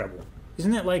were in trouble?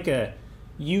 Isn't it like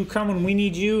you come when we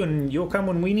need you and you'll come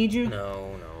when we need you?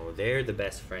 No. They're the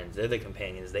best friends. They're the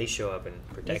companions. They show up and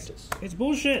protect us. It's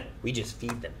bullshit. We just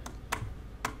feed them.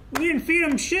 We didn't feed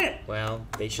them shit. Well,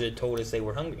 they should have told us they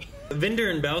were hungry. The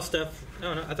Vinder and Bell stuff,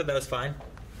 I thought that was fine.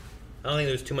 I don't think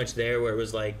there was too much there where it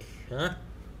was like, huh?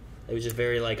 It was just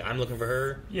very like, I'm looking for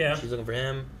her. Yeah. She's looking for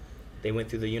him. They went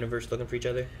through the universe looking for each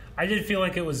other. I did feel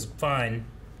like it was fine,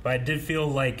 but I did feel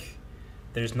like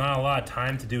there's not a lot of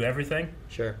time to do everything.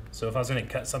 Sure. So if I was going to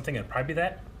cut something, it'd probably be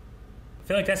that. I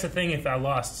feel like that's the thing. If I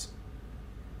lost,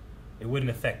 it wouldn't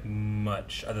affect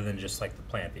much other than just like the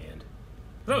plan at the end.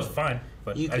 That was fine,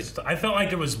 but I felt like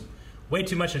there was way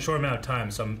too much in a short amount of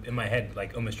time. So I'm in my head,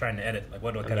 like almost trying to edit. Like,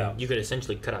 what do I cut out? You could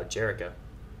essentially cut out Jericho.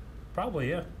 Probably,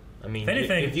 yeah. I mean, if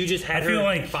anything, if you just had I feel her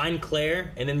like find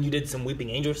Claire, and then you did some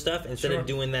Weeping Angel stuff instead of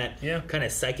doing that kind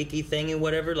of psychic-y thing and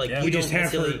whatever. Like you just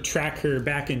have her track her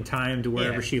back in time to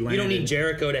wherever she landed. You don't need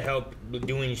Jericho to help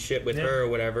doing shit with her or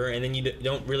whatever, and then you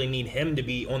don't really need him to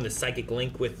be on the psychic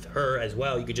link with her as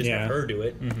well. You could just have her do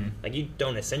it. Mm-hmm. Like you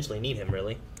don't essentially need him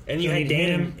really. And you had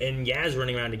Dan and Yaz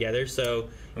running around together, so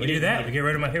we do that. We get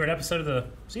rid of my favorite episode of the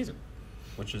season,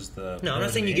 which is the. No, I'm not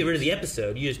saying you get rid of the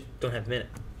episode. You just don't have him in it.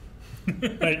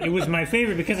 But it was my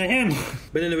favorite because of him.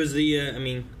 But then there was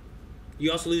the,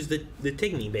 you also lose the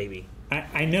Tigny baby.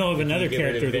 I know of another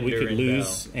character that we could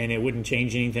lose and it wouldn't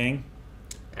change anything.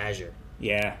 Azure.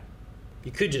 Yeah.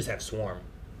 You could just have Swarm.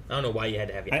 I don't know why you had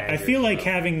to have Azure. I feel like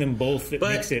having them both, it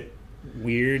makes it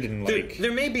weird and like...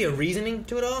 There may be a reasoning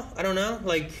to it all. I don't know.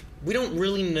 Like, we don't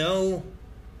really know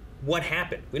what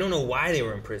happened. We don't know why they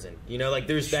were in prison. You know, like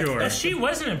there's that. But she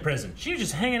wasn't in prison. She was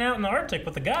just hanging out in the Arctic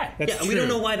with the guy. We don't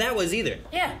know why that was either.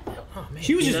 Yeah. Oh, man.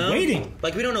 She was just waiting.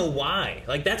 Like we don't know why.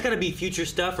 Like that's got to be future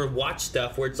stuff or watch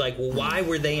stuff where it's like, well, why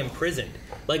were they imprisoned?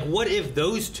 Like, what if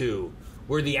those two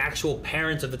were the actual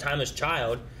parents of the timeless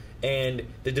child, and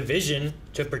the division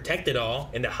to protect it all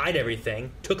and to hide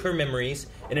everything took her memories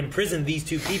and imprisoned these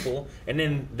two people, and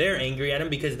then they're angry at him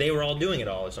because they were all doing it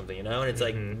all or something, you know? And it's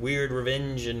like weird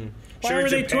revenge and... Why were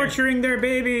they torturing their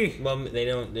baby? Well, they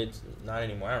don't... It's not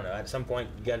anymore. I don't know. At some point,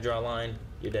 you gotta draw a line.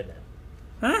 You're dead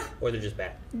now. Huh? Or they're just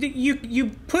bad.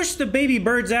 You push the baby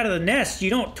birds out of the nest.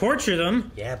 You don't torture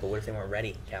them. Yeah, but what if they weren't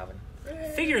ready, Calvin?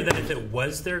 Figure that if it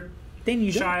was their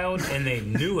child and they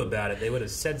knew about it, they would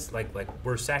have said, like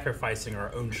we're sacrificing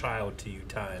our own child to you,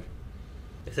 time.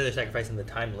 They said they're sacrificing the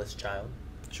timeless child.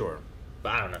 Sure.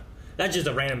 But I don't know. That's just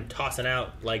a random tossing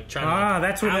out, like trying to...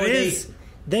 that's what it is.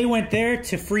 They went there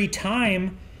to free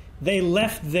time. They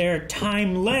left their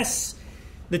timeless.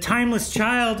 The timeless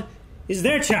child is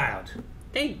their child.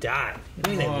 They died. I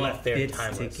mean, they left their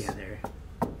timeless. Together.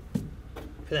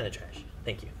 Put that in the trash.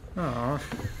 Thank you. Aww.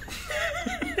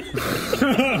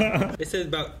 It says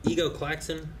about ego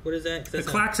klaxon. What is that? The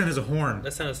klaxon is a horn.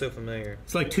 That sounds so familiar.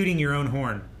 It's like tooting your own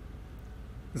horn.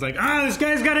 It's like, this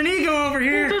guy's got an ego over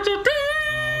here. Oh, okay.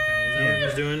 Is that what he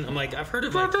was doing? I'm like, I've heard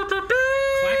of like...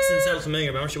 Klaxon sounds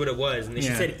familiar, but I'm not sure what it was. And then she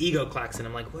said ego klaxon.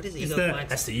 I'm like, what is ego klaxon?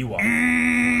 That's the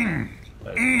Ewok.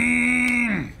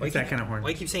 What's that kind of horn? Why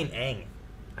do you keep saying ang?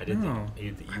 I did the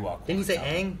Ewok. Didn't you say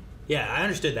ang? Yeah, I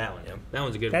understood that one. Yeah. That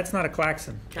one's a good one. That's not a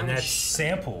klaxon. And that's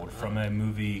sampled from a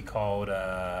movie called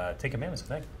Ten Commandments,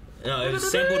 I think. No, it was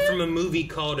sampled from a movie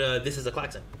called This is a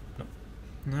Klaxon.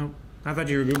 No. I thought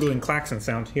you were Googling klaxon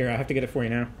sound. Here, I have to get it for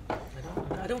you now.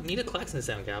 I don't need a klaxon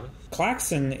sound, Calvin.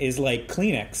 Klaxon is like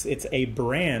Kleenex. It's a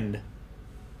brand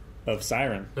of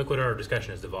siren. Look what our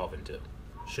discussion has devolved into.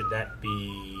 Should that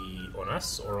be on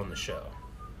us or on the show?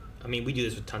 I mean, we do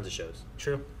this with tons of shows.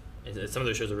 True. And some of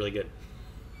those shows are really good.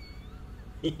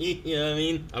 You know what I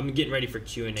mean? I'm getting ready for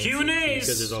Q&As. Q&As!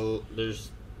 Because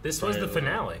This was the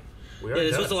finale.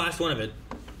 This was the last one of it.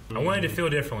 I wanted to feel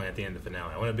differently at the end of the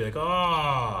finale. I wanted to be like,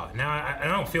 now I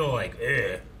don't feel like,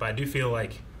 but I do feel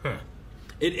like,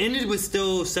 It ended with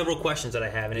still several questions that I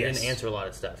have, and it didn't answer a lot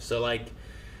of stuff. So, like,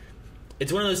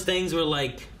 it's one of those things where,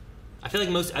 like, I feel like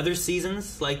most other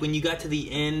seasons, like, when you got to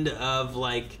the end of,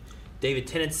 like, David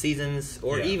Tennant's seasons,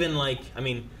 or even, like, I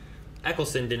mean,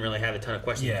 Eccleston didn't really have a ton of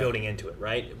questions building into it,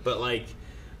 right? But, like,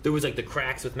 there was, like, the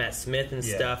cracks with Matt Smith and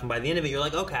stuff, and by the end of it, you're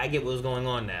like, okay, I get what was going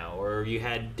on now. Or you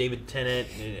had David Tennant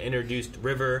introduced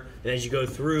River, and as you go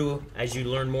through, as you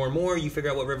learn more and more, you figure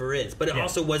out what River is. But it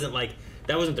also wasn't, like,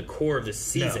 that wasn't the core of the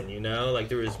season, you know? Like,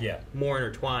 there was more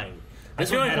intertwined.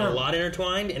 This one had a lot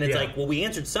intertwined, and it's like, well, we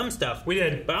answered some stuff. We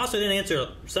did. But I also didn't answer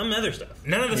some other stuff.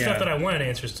 None of the stuff that I wanted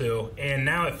answers to, and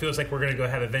now it feels like we're going to go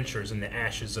have adventures in the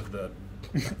ashes of the...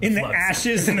 In the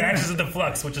ashes of the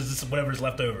flux, which is just whatever's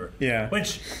left over. Yeah.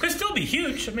 Which could still be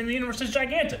huge. I mean, the universe is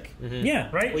gigantic. Mm-hmm. Yeah.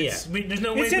 Right? Well, there's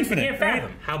no way it's infinite, we can't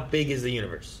fathom. Right? How big is the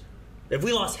universe? If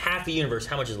we lost half the universe,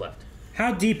 how much is left?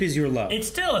 How deep is your love? It's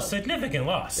still a significant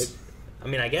loss. I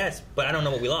mean, I guess, but I don't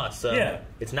know what we lost, so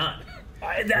it's not.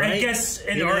 I guess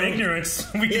in our ignorance,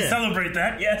 we can celebrate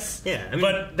that, yes. Yeah. I mean,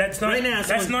 but that's not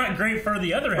that's not great for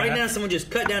the other half. Right now, someone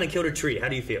just cut down and killed a tree. How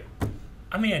do you feel?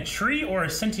 I mean, a tree or a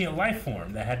sentient life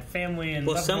form that had family and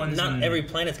loved ones. Not every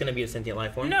planet's going to be a sentient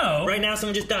life form. No. Right now,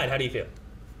 someone just died. How do you feel?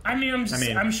 I mean, I'm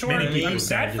sure I'm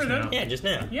sad for them. Yeah, just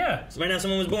now. Yeah. So right now,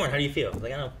 someone was born. How do you feel?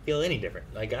 Like, I don't feel any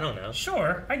different. Like, I don't know.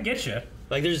 Sure, I get you.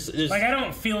 Like, there's like, I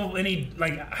don't feel any,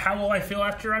 like, how will I feel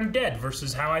after I'm dead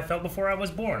versus how I felt before I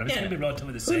was born? It's going to be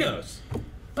relatively the same. Who knows?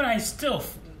 But I still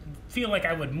feel like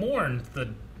I would mourn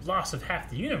loss of half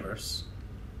the universe.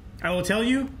 I will tell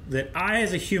you that I,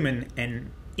 as a human,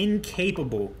 am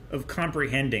incapable of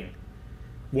comprehending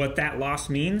what that loss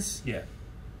means. Yeah.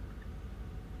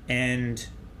 And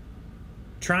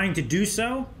trying to do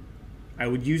so, I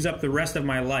would use up the rest of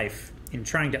my life in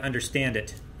trying to understand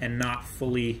it and not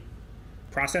fully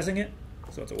processing it.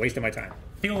 So it's a waste of my time.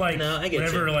 I feel like I get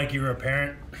whenever you. like you're a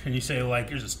parent and you say like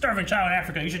there's a starving child in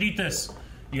Africa, you should eat this.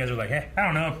 You guys are like, hey, I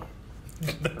don't know.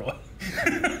 They're like,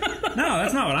 No,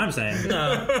 that's not what I'm saying.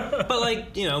 No, but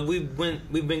like we've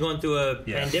been going through a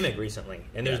Yes. pandemic recently,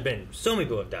 and there's been so many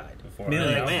people have died.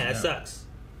 Millions. Like, man, that sucks.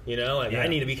 Like Yeah. I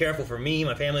need to be careful for me,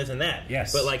 my family, this and that.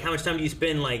 Yes. But like, how much time do you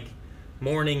spend like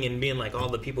mourning and being like all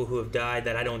the people who have died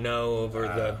that I don't know over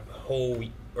the whole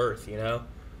earth?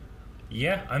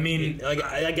 Yeah, I mean, like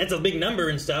I get a big number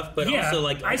and stuff, but Yeah, also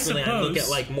like I ultimately I look suppose.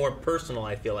 at like more personal.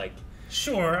 I feel like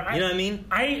sure. you know what I mean.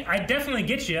 I definitely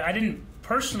get you. I didn't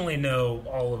personally know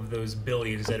all of those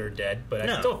billions that are dead, but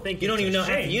I still think you don't it's even a know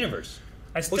half the shame. universe.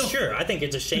 I still Well, sure. I think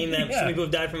it's a shame that so Yeah. many people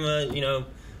have died from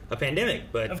a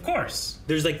pandemic, but Of course.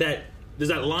 there's like that. There's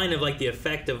that line of like the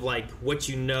effect of like what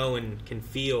you know and can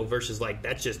feel versus like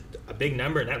that's just a big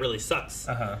number and that really sucks.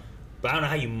 Uh-huh. But I don't know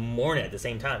how you mourn it at the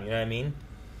same time. You know what I mean?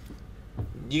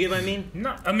 You get what I mean?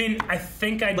 No, I mean, I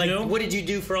think I Like, do. what did you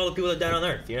do for all the people that died on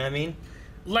Earth? You know what I mean?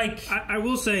 Like, I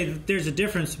will say that there's a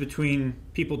difference between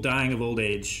people dying of old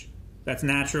age. That's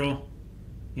natural.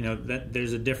 That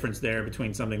there's a difference there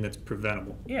between something that's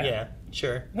preventable. yeah.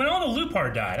 Sure. When all the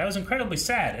Lupar died, I was incredibly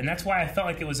sad, and that's why I felt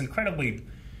like it was incredibly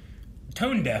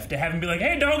tone deaf to have him be like,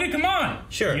 "Hey, doggy, come on!"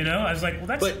 Sure. I was like, "Well,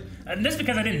 that's and that's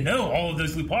because I didn't know all of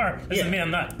those Lupar. Doesn't mean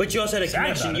I'm not." But you also had a sad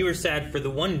connection. about it. You were sad for the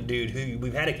one dude who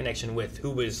we've had a connection with,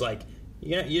 who was like,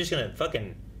 you're just gonna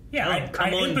fucking I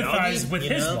empathize with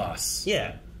his loss.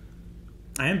 Yeah.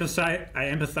 I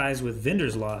empathize with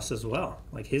Vinder's loss as well.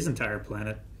 Like, his entire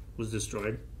planet was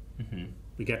destroyed. Mm-hmm.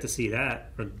 We got to see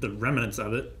that, or the remnants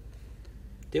of it.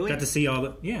 Did we? Got to see all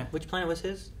the... Yeah. Which planet was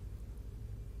his?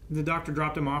 The doctor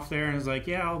dropped him off there and was like,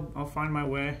 yeah, I'll find my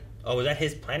way. Oh, was that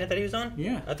his planet that he was on?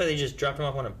 Yeah. I thought they just dropped him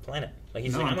off on a planet. Like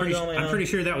he's No, like, I'm pretty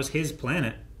sure that was his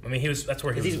planet. I mean, that's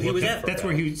where he was. He was at. That's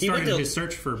where he started his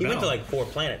search for He Bell. went to like 4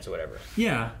 planets or whatever.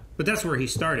 Yeah, but that's where he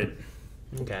started.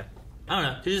 Okay. I don't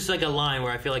know. There's just like a line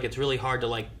where I feel like it's really hard to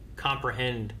like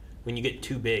comprehend when you get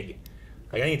too big.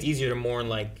 Like I think it's easier to mourn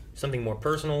like something more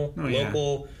personal,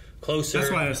 local, closer.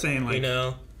 That's why I was saying like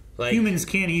like humans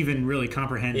can't even really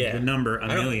comprehend the number a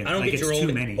million. I don't like, get it's your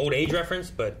too many. old age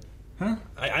reference, but huh?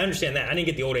 I understand that. I didn't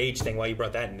get the old age thing why you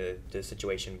brought that into the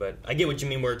situation, but I get what you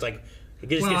mean where it's like it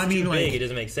just gets too big. It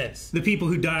doesn't make sense. The people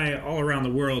who die all around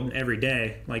the world every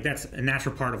day, like that's a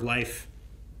natural part of life,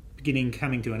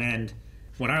 coming to an end.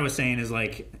 What I was saying is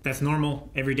like that's normal,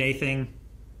 everyday thing,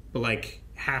 but like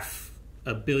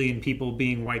 500 million people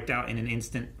being wiped out in an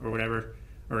instant or whatever,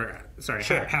 or sorry,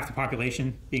 half the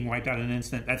population being wiped out in an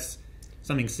instant. That's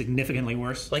something significantly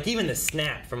worse. Like even the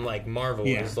snap from like Marvel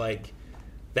is like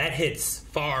that hits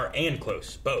far and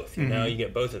close, both. You know, you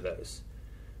get both of those.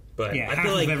 But yeah, I half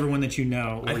feel like of everyone that you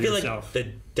know, or I feel yourself. like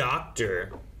the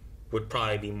Doctor would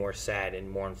probably be more sad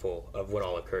and mournful of what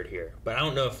all occurred here. But I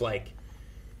don't know if like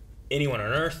anyone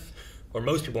on Earth or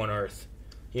most people on Earth,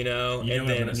 and what I'm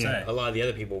then gonna say. a lot of the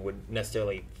other people would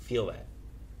necessarily feel that.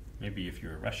 Maybe if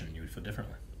you're a Russian, you would feel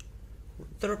differently.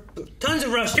 There are tons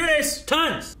of Russians. Students!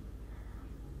 Tons!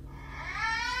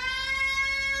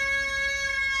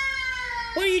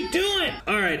 What are you doing?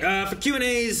 All right, for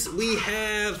Q&As, we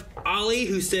have Ollie,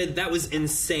 who said that was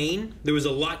insane. There was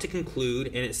a lot to conclude,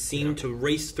 and it seemed to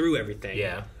race through everything.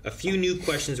 Yeah. A few new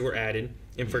questions were added,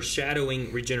 and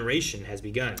foreshadowing regeneration has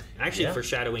begun. Actually,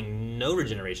 foreshadowing no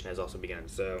regeneration has also begun,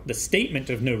 so... The statement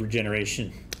of no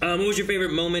regeneration. What was your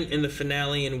favorite moment in the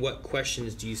finale, and what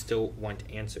questions do you still want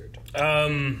answered?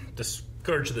 The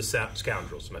Scourge of the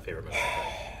Scoundrels is my favorite moment.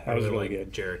 That was really like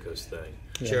good. Jericho's thing.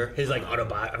 Yeah. Sure. His like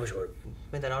autobiography. I wish I would have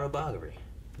made that autobiography.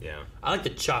 Yeah. I like the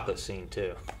chocolate scene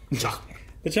too. Chocolate.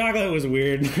 The chocolate was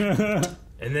weird.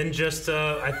 And then just,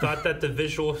 I thought that the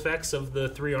visual effects of the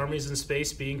 3 armies in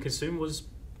space being consumed was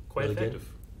quite Really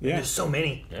effective. Yeah. There's so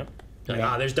many. Yep.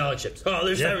 Like, there's Dalek ships. Oh,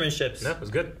 there's Cyberman ships. That was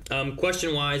good.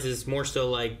 Question wise is more so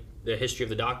like the history of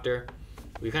the Doctor.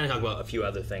 We kind of talked about a few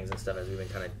other things and stuff as we've been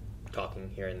kind of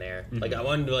talking here and there. Mm-hmm. Like I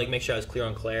wanted to like make sure I was clear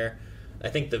on Claire. I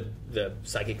think the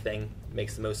psychic thing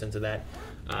makes the most sense of that.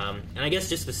 And I guess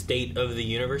just the state of the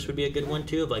universe would be a good one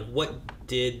too. Of like what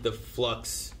did the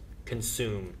flux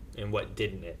consume and what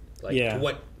didn't it? Like to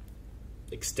what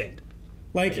extent?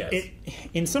 Like it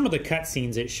in some of the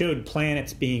cutscenes, it showed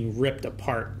planets being ripped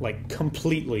apart, like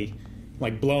completely,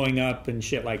 like blowing up and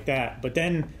shit like that. But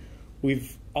then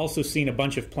we've also seen a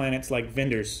bunch of planets like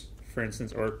Vendors, for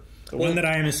instance, or the one that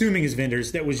I am assuming is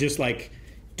Vendors that was just like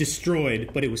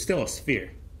destroyed, but it was still a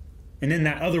sphere. And then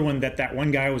that other one that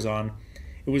one guy was on,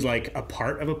 it was like a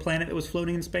part of a planet that was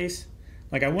floating in space.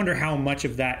 Like, I wonder how much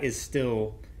of that is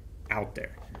still out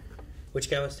there. Which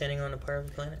guy was standing on a part of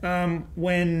the planet?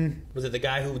 When was it the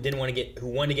guy who wanted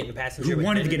to get in the passenger? Who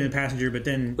wanted to get in the passenger, but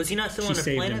then was he not still on a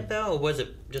planet though, or was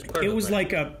it just part of the planet? It was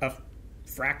like a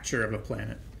fracture of a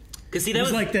planet. Because see, that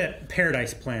was like the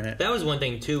Paradise Planet. That was one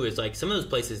thing too. Is like some of those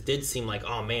places did seem like,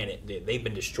 oh man, they've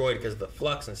been destroyed because of the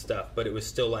flux and stuff. But it was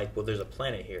still like, well, there's a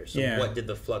planet here. So what did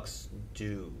the flux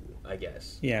do? I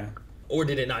guess. Yeah. Or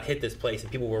did it not hit this place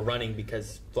and people were running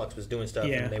because flux was doing stuff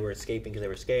and they were escaping because they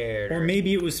were scared? Or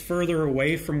maybe it was further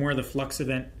away from where the flux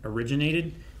event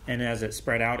originated, and as it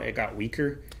spread out, it got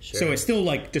weaker. Sure. So it still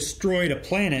like destroyed a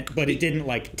planet, but it didn't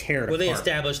like tear it apart. Well, they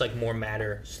established like more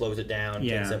matter slows it down,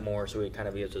 takes it more, so it kind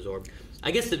of gets absorbed.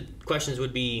 I guess the questions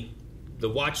would be the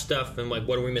watch stuff and like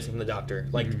what are we missing from the Doctor?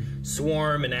 Like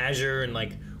Swarm and Azure and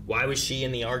like why was she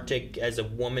in the Arctic as a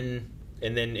woman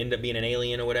and then ended up being an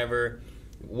alien or whatever?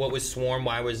 What was Swarm?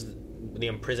 Why was the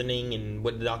imprisoning and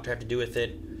what did the Doctor have to do with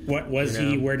it? What was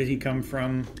he? Where did he come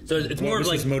from? So it's more of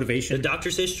like his motivation. The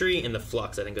Doctor's history and the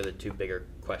flux, I think, are the two bigger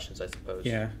questions, I suppose.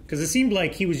 Yeah, because it seemed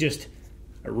like he was just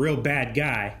a real bad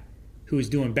guy who was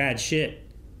doing bad shit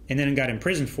and then got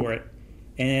imprisoned for it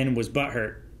and was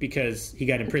butthurt because he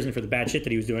got imprisoned for the bad shit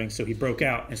that he was doing. So he broke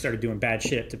out and started doing bad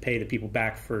shit to pay the people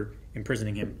back for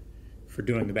imprisoning him for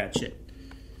doing the bad shit.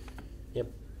 Yep.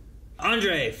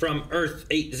 Andre from Earth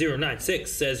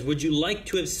 8096 says, would you like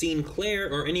to have seen Claire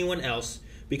or anyone else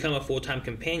become a full-time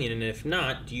companion? And if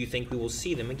not, do you think we will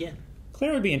see them again?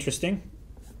 Claire would be interesting.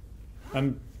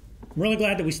 I'm really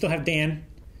glad that we still have Dan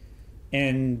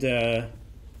and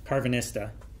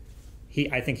Carvanista.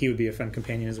 I think he would be a fun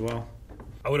companion as well.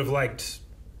 I would have liked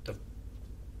the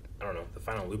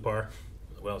final Lupar.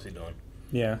 What else is he doing?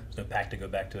 Yeah. No pack to go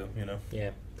back to, you know?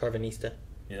 Yeah. Carvanista.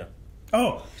 Yeah.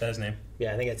 Oh! Is that his name?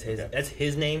 Yeah, I think that's his. Okay. That's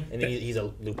his name, and then he's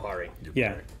a Lupari.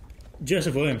 Yeah.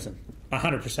 Joseph Williamson.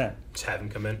 100%. Just have him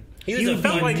come in. He was an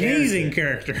amazing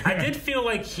character. I did feel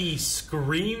like he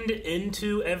screamed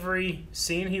into every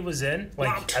scene he was in.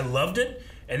 Like, I loved it.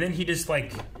 And then he just,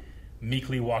 like,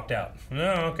 meekly walked out. Oh,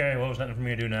 okay, well, there's nothing for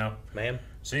me to do now. Ma'am.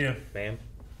 See you. Ma'am.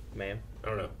 I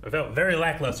don't know. I felt very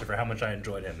lackluster for how much I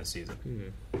enjoyed him this season.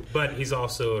 Mm-hmm. But he's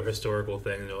also a historical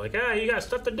thing. And they're like, you got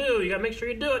stuff to do. You got to make sure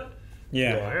you do it.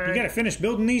 Yeah. Right. You got to finish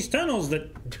building these tunnels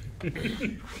that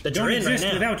don't exist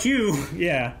right without you.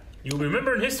 Yeah. You'll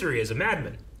remember in history as a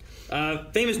madman.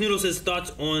 Famous Noodle says,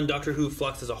 thoughts on Doctor Who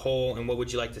Flux as a whole, and what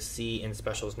would you like to see in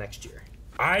specials next year?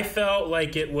 I felt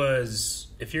like it was,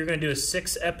 if you're going to do a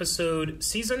 6-episode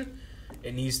season,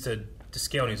 it needs the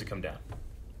scale needs to come down. I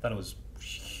thought it was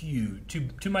huge,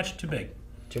 too much, too big.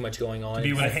 Too much going on. To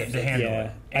be able to handle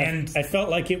it. And I felt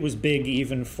like it was big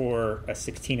even for a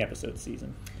 16-episode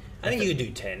season. I think you could do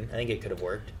 10. I think it could have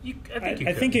worked.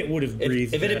 I think it would have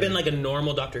breathed. If it had been like a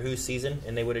normal Doctor Who season,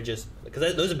 and they would have just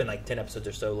because those have been like 10 episodes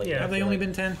or so. Yeah, have they only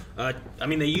been 10? I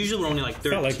mean, they usually were only like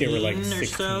 13 felt like they were like 16, or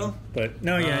so. But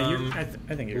no, yeah, I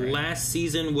think you're right. Last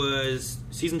season was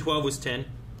season 12 was 10.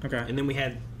 Okay, and then we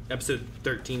had episode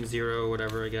 13-0,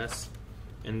 whatever, I guess,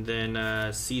 and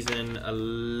then season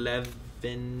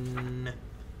 11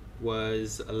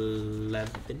 was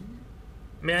 11.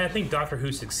 I mean, I think Doctor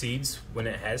Who succeeds when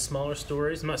it has smaller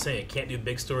stories. I'm not saying it can't do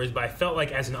big stories, but I felt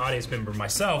like as an audience member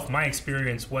myself, my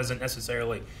experience wasn't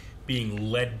necessarily being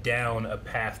led down a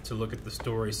path to look at the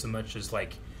story so much as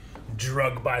like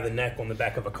drugged by the neck on the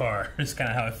back of a car. It's kind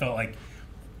of how I felt like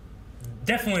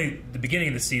definitely the beginning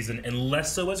of the season, and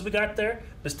less so as we got there,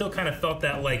 but still kind of felt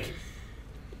that like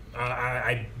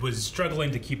I was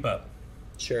struggling to keep up.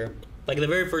 Sure. Like the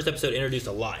very first episode introduced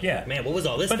a lot. Yeah. Man, what was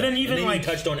all this stuff? Then even and then like you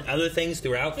touched on other things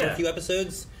throughout for a few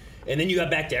episodes, and then you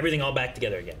got back to everything all back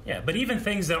together again. Yeah, but even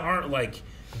things that aren't like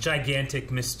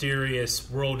gigantic, mysterious,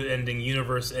 world-ending,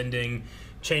 universe-ending,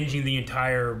 changing the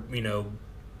entire,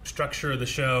 structure of the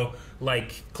show,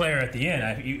 like Claire at the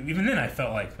end, even then I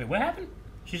felt like, wait, what happened?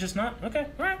 She's just not? Okay,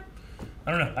 all right.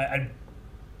 I don't know. I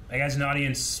as an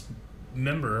audience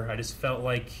member, I just felt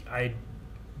like I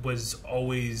was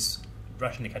always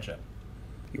rushing to catch up.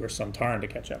 You were Sontaran to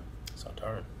catch up.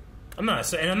 Sontaran. I'm not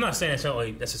saying it's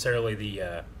not necessarily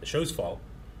the show's fault.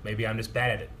 Maybe I'm just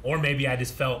bad at it, or maybe I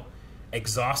just felt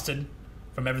exhausted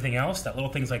from everything else. That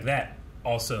little things like that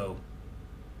also.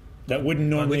 That wouldn't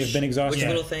normally have been exhausting. Which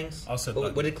little things? Also,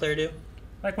 what did Claire do?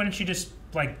 Like when she just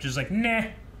nah,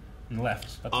 and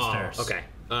left up the stairs. Okay.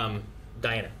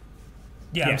 Diana.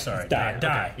 Yeah, I'm sorry. Die.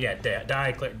 Okay. Yeah,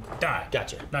 die. Claire. Die.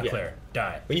 Gotcha. Not Yeah. Claire.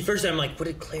 Die. When you first said, I'm like, what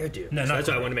did Claire do? No, so not that's what I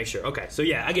Claire. wanted to make sure. Okay, so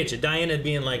yeah, I get you. Diana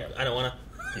being like, I don't want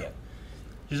to. Yeah.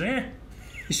 She's like, eh.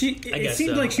 It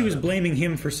seemed like she was blaming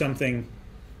him for something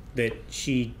that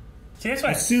she that's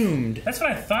what assumed. That's what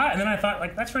I thought, and then I thought,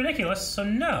 like, that's ridiculous. So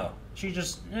no, she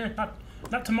just not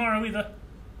tomorrow either.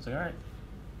 It's like, all right.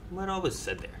 What all was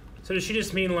said there? So does she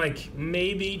just mean like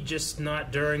maybe just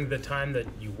not during the time that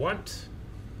you want?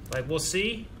 Like we'll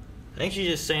see. I think she's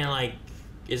just saying like,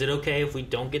 is it okay if we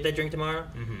don't get that drink tomorrow?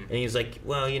 Mm-hmm. And he's like,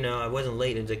 well, you know, I wasn't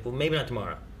late. And he's like, well, maybe not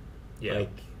tomorrow. Yeah.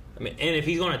 Like, I mean, and if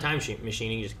he's going on a time machine, he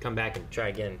can just come back and try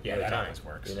again. Yeah, another that time, always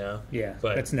works. You know? Yeah,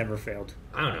 But that's never failed.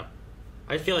 I don't know.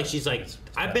 I feel like she's like,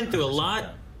 I've been through a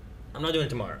lot. I'm not doing it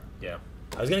tomorrow. Yeah.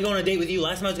 I was going to go on a date with you.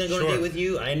 Last time I was going to go on a date with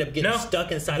you. I ended up getting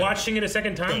stuck inside. Watching it a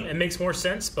second time, it makes more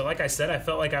sense. But like I said, I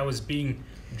felt like I was being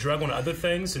drugged on other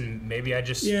things, and maybe I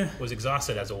just was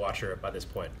exhausted as a watcher by this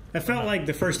point. I felt like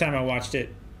the first time I watched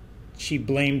it, she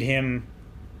blamed him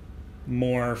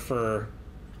more for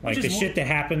like the shit that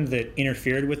happened that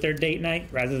interfered with their date night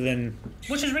rather than...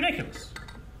 Which is ridiculous.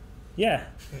 Yeah.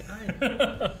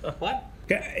 What?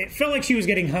 It felt like she was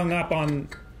getting hung up on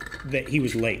that he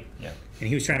was late. Yeah. And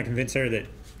he was trying to convince her that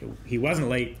he wasn't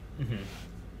late. Mm-hmm.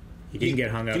 He didn't get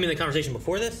hung up. You mean the conversation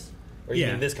before this? Or you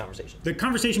Yeah. mean this conversation? The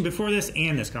conversation before this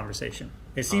and this conversation.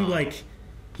 It seemed like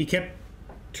he kept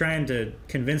trying to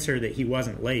convince her that he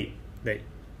wasn't late, that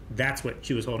that's what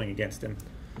she was holding against him.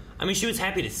 I mean, she was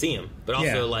happy to see him, but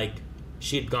also, like,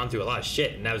 she had gone through a lot of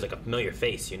shit, and that was like a familiar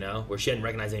face, you know, where she hadn't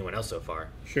recognized anyone else so far.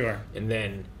 Sure. And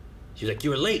then she was like, you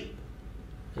were late.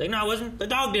 He's like, no, I wasn't. The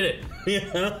dog did it. You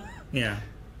know? Yeah.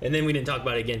 And then we didn't talk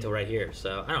about it again until right here,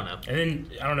 so I don't know. And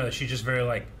then, I don't know, she's just very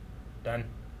like, Done.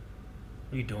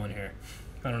 What are you doing here?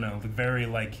 I don't know. Very,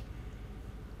 like...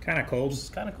 Kind of cold. It's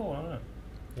kind of cold, I don't know.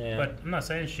 Yeah. But I'm not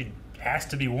saying she has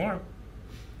to be warm.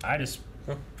 I just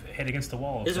hit against the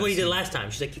wall. This is what he did last time.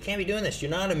 She's like, you can't be doing this.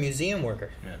 You're not a museum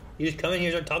worker. Yeah. You just come in here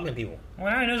and start talking to people.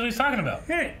 Well, now he knows what he's talking about.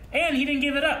 Hey. And he didn't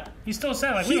give it up. He still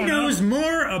said, like, we He don't knows know.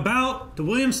 more about the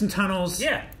Williamson tunnels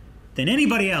Yeah. than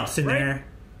anybody else in there,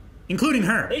 including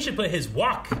her. They should put his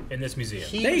walk in this museum.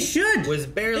 They should. Was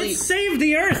barely... It saved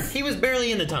the Earth. He was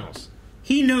barely in the tunnels.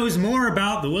 He knows more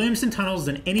about the Williamson tunnels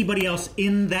than anybody else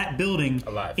in that building,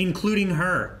 alive, including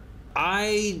her.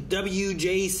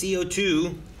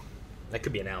 IWJCO2. That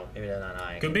could be an L. Maybe that's not an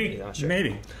I. Could be. Not sure.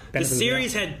 Maybe. The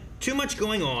series had too much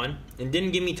going on and didn't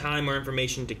give me time or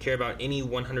information to care about any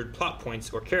 100 plot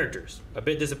points or characters. A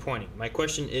bit disappointing. My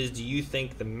question is, do you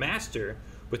think the Master,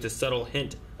 with the subtle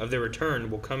hint of their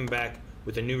return, will come back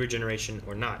with a new regeneration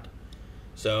or not?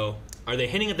 So, are they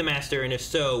hinting at the Master, and if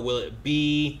so, will it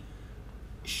be...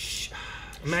 I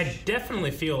mean, I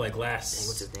definitely feel like last...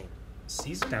 What's his name?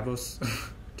 Season? Davos.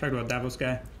 Talking about Davos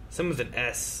guy. Some with an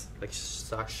S. Like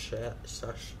Sash,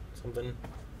 something.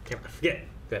 I forget.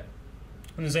 Good.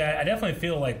 I'm gonna say, I definitely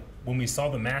feel like when we saw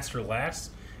the Master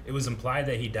last, it was implied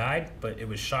that he died, but it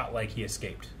was shot like he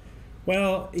escaped.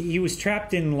 Well, he was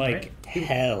trapped in, like,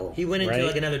 hell. He went into, right?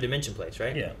 like, another dimension place,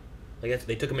 right? Yeah. Like,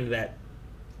 they took him into that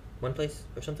one place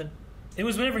or something? It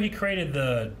was whenever he created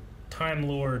the Time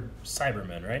Lord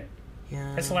Cybermen, right?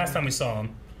 Yeah. That's the last time we saw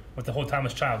him, with the whole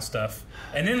Thomas Child stuff.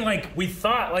 And then, like, we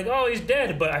thought, like, oh, he's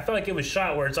dead, but I felt like it was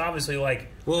shot where it's obviously like,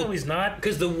 well, no, he's not.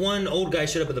 Because the one old guy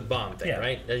showed up with a bomb thing, Yeah.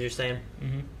 right? As you're saying?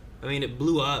 Mm-hmm. I mean, it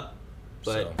blew up,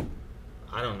 but So.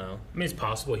 I don't know. I mean, it's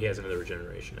possible he has another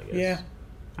regeneration, I guess. Yeah.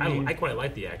 I quite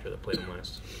like the actor that played him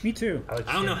last. Me too.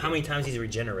 I don't know how many times he's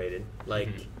regenerated. Like,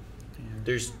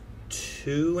 there's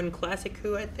 2 in Classic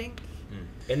Who, I think.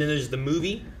 And then there's the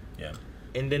movie. Yeah.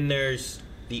 And then there's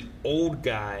the old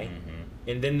guy.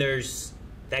 And then there's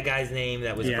that guy's name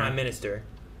that was Prime Minister.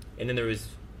 And then there was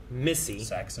Missy.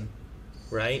 Saxon.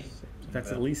 Right?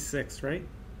 That's at least 6, right?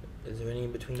 Is there any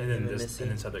in between And him then and this, Missy?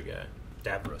 and this other guy,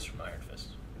 Davros from Iron Fist.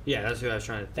 Yeah, that's who I was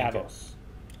trying to think Davos.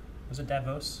 Was it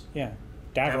Davos? Yeah.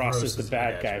 Davros is is the the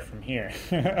bad guy guy from here.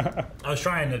 I was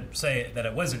trying to say that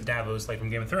it wasn't Davos like from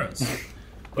Game of Thrones.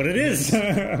 But it is.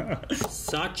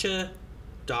 Sacha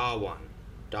Dhawan.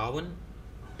 Dhawan?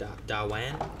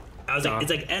 Dhawan? I was like,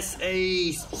 it's like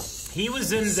S.A. He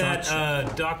was in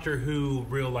that Doctor Who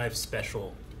real life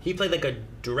special. He played like a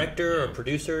director or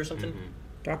producer or something?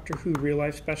 Doctor Who real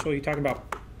life special? You talking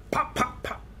about Pop, Pop,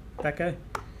 Pop? That guy?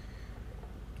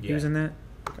 Yeah. He was in that?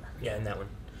 Yeah, in that one.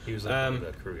 He was like one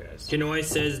of the crew guys. Kenoy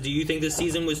says, do you think this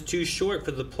season was too short for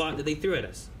the plot that they threw at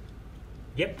us?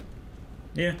 Yep.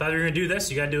 Yeah. Thought you were going to do this,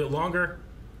 you got to do it longer.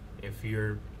 If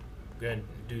you're going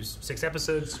to do 6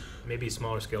 episodes, maybe a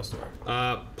smaller scale story.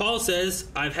 Paul says,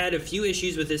 I've had a few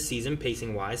issues with this season,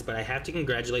 pacing-wise, but I have to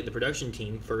congratulate the production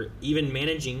team for even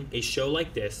managing a show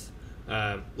like this,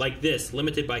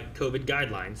 limited by COVID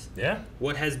guidelines. Yeah.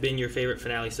 What has been your favorite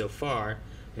finale so far?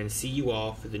 And see you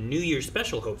all for the New Year's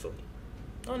special, hopefully.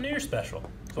 Oh, New Year's special.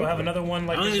 So we'll have another one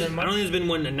like this in I don't think there's been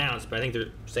one announced, but I think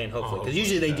they're saying hopefully. Because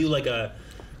usually they do like a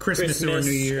Christmas or New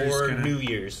Year's. Or New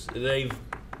Year's. They've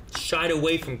shied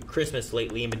away from Christmas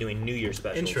lately and been doing New Year's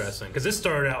specials. Interesting. Because this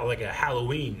started out like a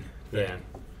Halloween thing. Yeah.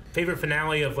 Favorite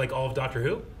finale of like all of Doctor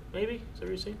Who? Maybe? Is that what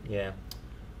you're saying? Yeah.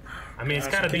 I mean, it's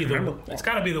got to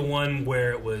be the one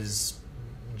where it was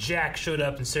Jack showed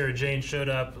up and Sarah Jane showed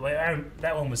up. Like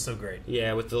that one was so great.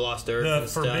 Yeah, with the Lost Earth, the and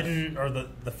Forbidden stuff. or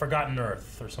the Forgotten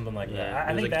Earth or something like that.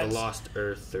 I think like that's the Lost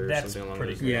Earth or something along those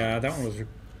lines. Yeah, that one was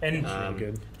and pretty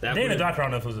good. Day of the Doctor, I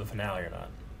don't know if it was a finale or not.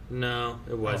 No,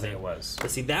 it wasn't. I don't think it was. But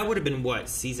see, that would have been what,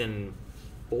 season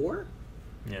 4?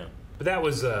 Yeah, but that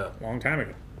was a long time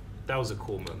ago. That was a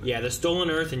cool movie. Yeah, the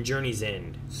Stolen Earth and Journey's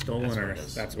End. Stolen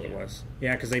Earth. That's what it was.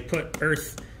 Yeah, because they put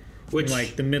Earth in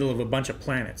like the middle of a bunch of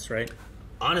planets, right?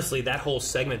 Honestly, that whole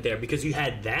segment there, because you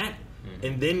had that,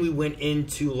 and then we went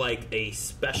into like a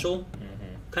special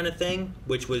kind of thing,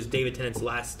 which was David Tennant's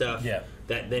last stuff. Yeah.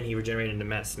 That then he regenerated into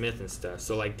Matt Smith and stuff.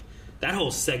 So like that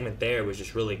whole segment there was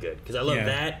just really good because I love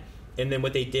that, and then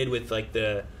what they did with like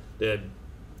they're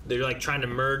like trying to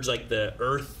merge like the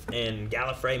Earth and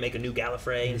Gallifrey, make a new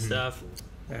Gallifrey and stuff.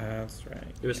 That's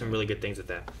right. There were some really good things with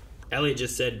that. Elliot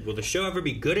just said, "Will the show ever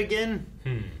be good again?"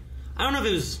 I don't know if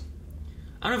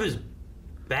it was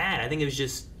bad. I think it was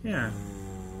just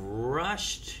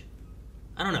rushed.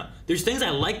 I don't know. There's things I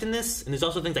liked in this, and there's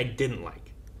also things I didn't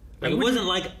like. Like it wasn't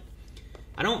like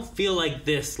I don't feel like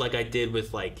this like I did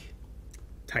with like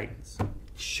Titans.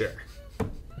 Sure.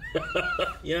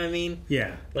 You know what I mean?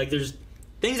 Yeah. Like there's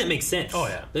things that make sense. Oh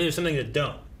yeah. Then there's some things that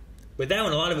don't. With that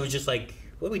one, a lot of it was just like,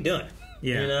 what are we doing?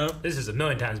 Yeah. You know? This is a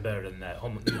million times better than that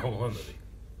Home Alone movie.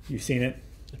 You've seen it?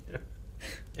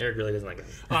 Eric really doesn't like it.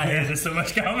 Oh, I hate this so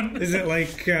much, Calvin. Is it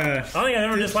like... I don't think I've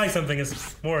ever disliked something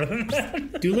as more than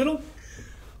that. Doolittle?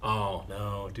 Oh,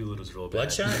 no. Doolittle's real bad.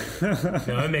 Bloodshot?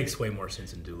 No, it makes way more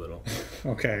sense than Doolittle.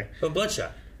 Okay. But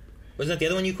Bloodshot. Wasn't that the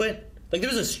other one you quit? Like, there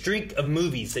was a streak of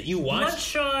movies that you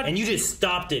watched, Bloodshot. And you just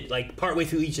stopped it, like, partway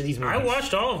through each of these movies. I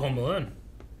watched all of Home Alone.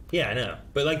 Yeah, I know.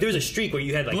 But, like, there was a streak where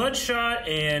you had, like... Bloodshot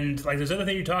and, like, there's other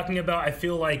thing you're talking about, I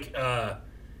feel like,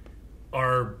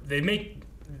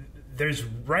 there's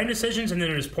right decisions and then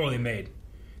there's poorly made.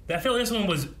 I feel like this one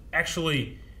was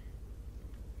actually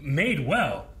made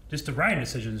well. Just the writing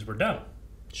decisions were dumb.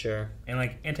 Sure. And,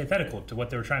 like, antithetical to what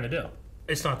they were trying to do.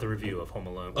 It's not the review of Home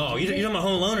Alone. Oh, you're talking about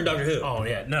Home Alone or Doctor Who? Oh,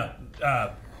 yeah, no.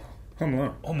 Home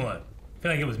Alone. Home Alone. I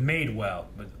feel like it was made well,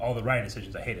 but all the writing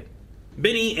decisions I hated.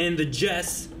 Benny and the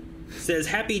Jess says,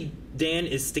 Happy Dan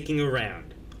is sticking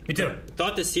around. Me too.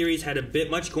 Thought the series had a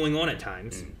bit much going on at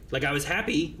times. Like, I was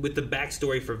happy with the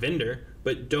backstory for Vinder,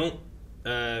 but don't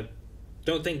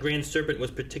think Grand Serpent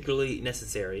was particularly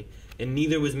necessary, and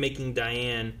neither was making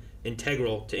Diane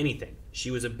integral to anything. She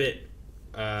was a bit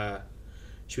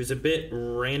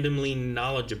randomly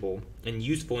knowledgeable and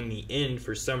useful in the end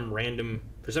for some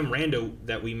rando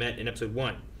that we met in episode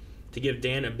 1, to give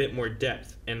Dan a bit more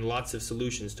depth and lots of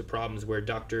solutions to problems where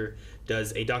Doctor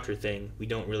does a Doctor thing we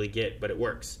don't really get, but it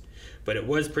works. But it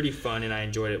was pretty fun, and I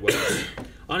enjoyed it well.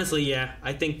 Honestly, yeah,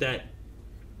 I think that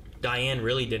Diane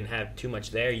really didn't have too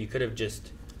much there. You could have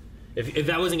just... If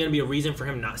that wasn't going to be a reason for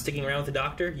him not sticking around with the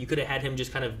Doctor, you could have had him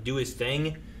just kind of do his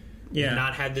thing and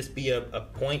not have this be a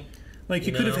point. Like,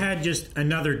 you could have had just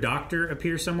another Doctor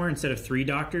appear somewhere instead of 3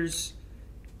 Doctors.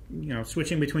 You know,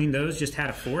 switching between those, just had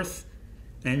a 4th,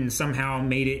 and somehow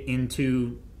made it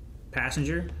into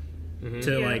Passenger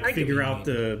to, figure out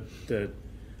the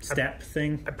step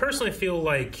thing. I personally feel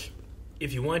like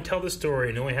if you want to tell the story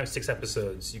and only have 6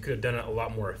 episodes, you could have done it a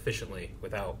lot more efficiently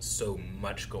without so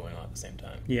much going on at the same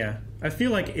time. Yeah. I feel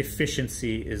like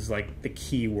efficiency is, like, the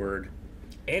key word.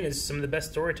 And is some of the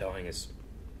best storytelling is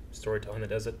storytelling that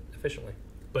does it efficiently.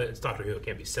 But it's Doctor Who, it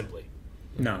can't be simply.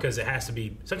 No. Because it has to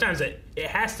be... Sometimes it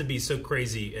has to be so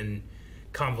crazy and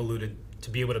convoluted to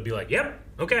be able to be like, yep,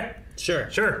 okay.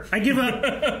 Sure. I give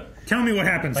up. Tell me what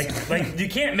happens. Like you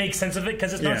can't make sense of it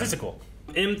because it's nonsensical.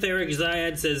 M. Theric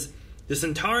Zayad says, the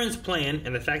Centaurans' plan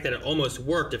and the fact that it almost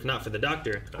worked, if not for the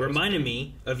Doctor, reminded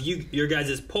me of your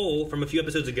guys' poll from a few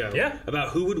episodes ago about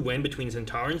who would win between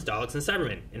Centaurans, Daleks, and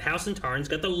Cybermen, and how Centaurans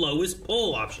got the lowest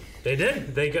poll option. They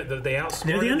did. They outscored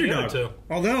They're the underdog. other two.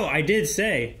 Although I did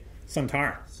say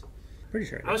Centaurans. Pretty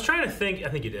sure. I was trying to think. I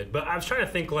think you did, but I was trying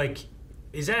to think. Like,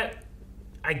 is that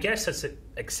I guess that's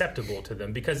acceptable to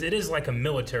them because it is like a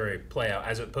military playout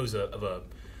as opposed to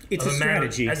It's a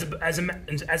strategy.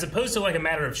 As opposed to like a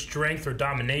matter of strength or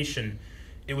domination,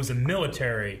 it was a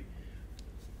military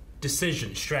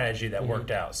decision strategy that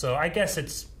worked out. So I guess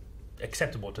it's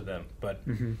acceptable to them. But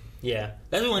yeah,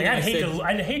 that's the one thing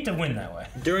I'd hate to win that way.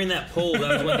 During that poll, that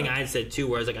was one thing I had said too,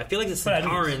 where I was like, I feel like the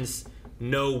Centaurans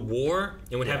know war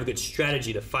and would have a good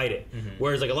strategy to fight it.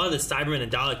 Whereas like a lot of the Cybermen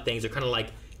and Dalek things are kind of like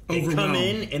they come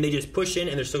in and they just push in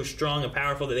and they're so strong and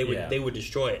powerful that they would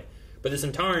destroy it. But the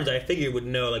Centaurans, I figured, would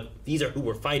know like these are who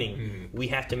we're fighting. We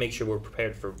have to make sure we're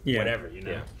prepared for whatever, you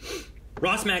know.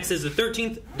 Ross Mack says the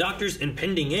 13th Doctor's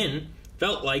impending end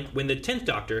felt like when the 10th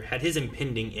Doctor had his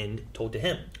impending end told to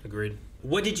him. Agreed.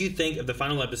 What did you think of the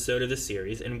final episode of the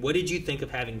series, and what did you think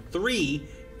of having 3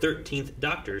 13th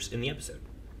Doctors in the episode?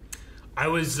 I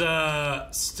was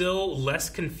still less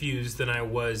confused than I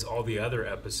was all the other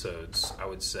episodes, I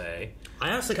would say.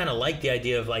 I honestly kind of like the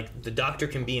idea of, like, the Doctor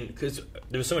can be in... Because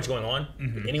there was so much going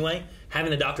on anyway.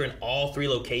 Having the Doctor in all 3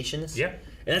 locations. Yeah.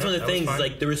 And that's one of the things,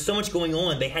 like, there was so much going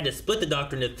on, they had to split the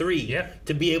Doctor into 3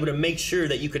 to be able to make sure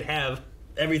that you could have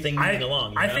everything moving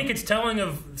along. I think it's telling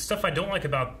of stuff I don't like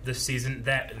about this season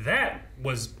that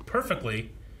was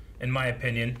perfectly, in my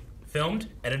opinion, filmed,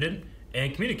 edited,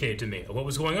 and communicated to me of what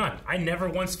was going on. I never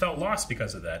once felt lost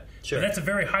because of that. Sure. But that's a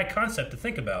very high concept to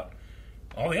think about.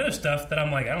 All the other stuff that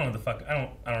I'm like, I don't know the fuck, I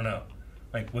don't know.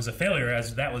 Like, was a failure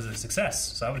as that was a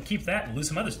success. So I would keep that and lose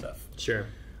some other stuff. Sure.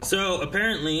 So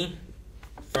apparently,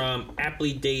 from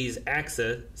Aptly Days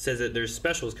AXA says that there's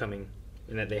specials coming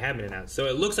and that they have been announced. So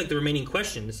it looks like the remaining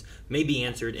questions may be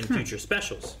answered in future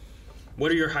specials. What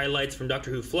are your highlights from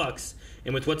Doctor Who Flux?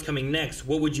 And with what's coming next,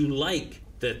 what would you like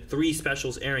the 3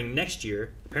 specials airing next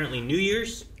year? Apparently New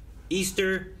Year's,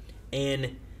 Easter,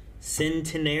 and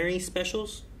Centenary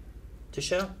specials to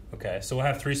show? Okay, so we'll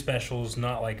have 3 specials,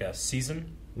 not like a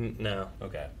season? No.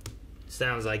 Okay.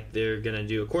 Sounds like they're going to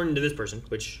do, according to this person,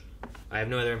 which I have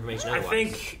no other information otherwise. I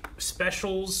think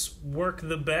specials work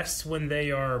the best when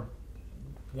they are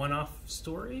one-off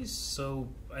stories, so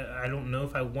I don't know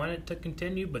if I want it to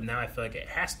continue, but now I feel like it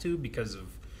has to because of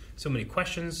so many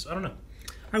questions. I don't know.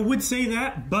 I would say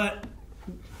that, but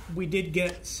we did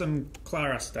get some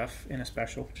Clara stuff in a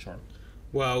special. Sure.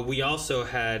 Well, we also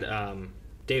had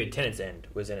David Tennant's End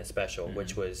was in a special,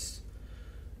 which was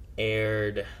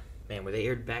aired... Man, were they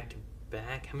aired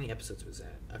back-to-back? How many episodes was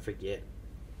that? I forget.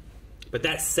 But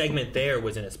that segment there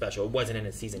was in a special. It wasn't in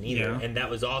a season either. Yeah. And that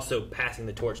was also passing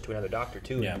the torch to another Doctor,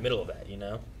 too, in the middle of that, you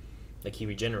know? Like, he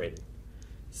regenerated.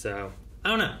 So, I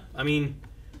don't know. I mean...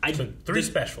 So 3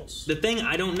 specials. The thing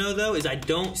I don't know, though, is I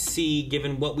don't see,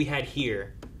 given what we had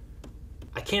here,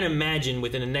 I can't imagine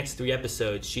within the next 3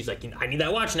 episodes, she's like, I need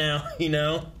that watch now, you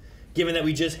know? Given that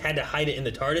we just had to hide it in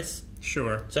the TARDIS.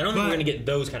 Sure. So I don't think we're going to get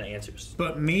those kind of answers.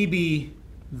 But maybe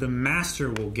the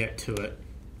Master will get to it,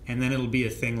 and then it'll be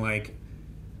a thing like,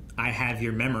 I have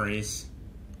your memories,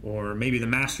 or maybe the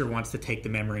Master wants to take the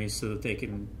memories so that they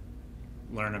can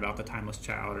learn about the Timeless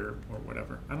Child or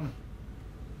whatever. I don't know.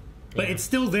 But it's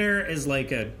still there as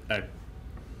like a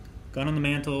gun on the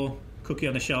mantle, cookie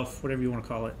on the shelf, whatever you want to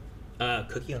call it.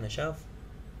 Cookie on the shelf?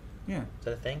 Yeah. Is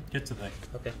that a thing? It's a thing.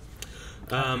 Okay.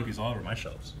 Cookies all over my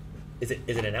shelves. Is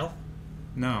it an elf?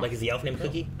 No. Like, is the elf named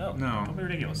Cookie? No. Don't be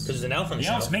ridiculous. Because there's an elf on the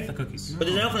elves shelf. make the cookies. But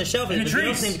there's an elf on the shelf, and the the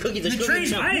elf named Cookie. There's the Cookie on the trees.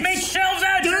 shelf. I make shelves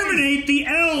out of Exterminate the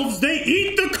elves! They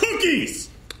eat the cookies!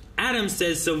 Adam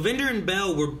says, so Vinder and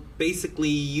Bell were basically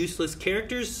useless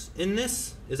characters in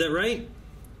this? Is that right?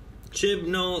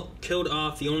 Chibnall killed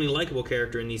off the only likable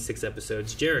character in these 6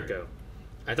 episodes, Jericho.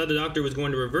 I thought the Doctor was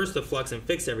going to reverse the flux and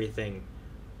fix everything.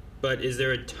 But is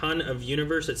there a ton of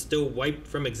universe that's still wiped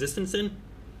from existence in?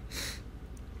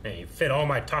 Hey, you fit all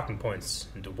my talking points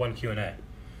into one Q&A.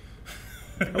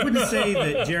 I wouldn't say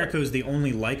that Jericho's the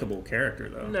only likable character,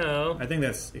 though. No. I think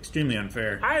that's extremely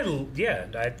unfair. I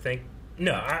think...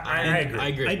 No, I agree. I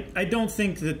agree. I don't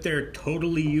think that they're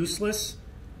totally useless.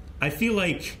 I feel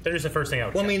like... That is the first thing I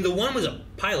would Well, I mean, the one was a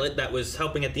pilot that was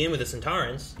helping at the end with the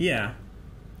Centaurans. Yeah.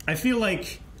 I feel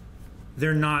like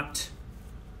they're not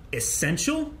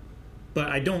essential, but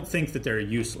I don't think that they're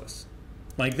useless.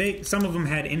 Like, some of them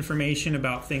had information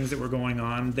about things that were going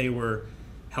on. They were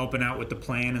helping out with the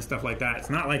plan and stuff like that. It's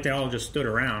not like they all just stood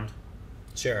around.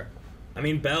 Sure. I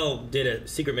mean, Bell did a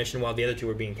secret mission while the other 2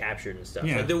 were being captured and stuff.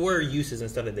 Yeah. Like, there were uses and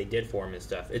stuff that they did for him and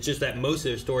stuff. It's just that most of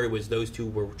their story was those 2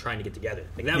 were trying to get together.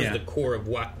 Like, that was the core of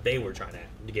what they were trying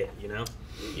to get, you know?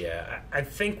 Yeah, I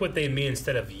think what they mean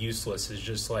instead of useless is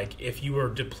just like, if you were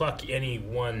to pluck any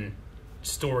one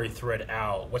story thread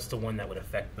out, what's the one that would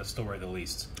affect the story the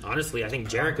least? Honestly, I think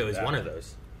Jericho is one of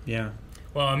those. Yeah.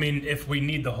 Well, I mean, if we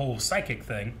need the whole psychic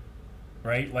thing,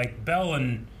 right? Like, Bell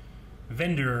and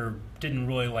Vendor didn't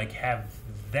really, like, have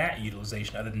that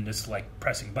utilization other than just, like,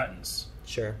 pressing buttons.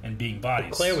 Sure. And being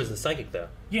bodies. But Claire was the psychic, though.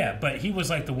 Yeah, but he was,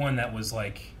 like, the one that was,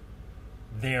 like,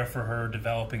 there for her,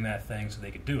 developing that thing so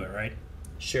they could do it, right?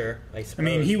 Sure, I suppose. I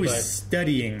mean, he was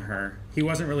studying her. He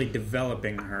wasn't really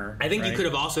developing her. I think right? you could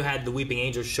have also had the Weeping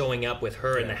Angel showing up with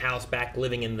her in the house back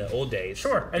living in the old days.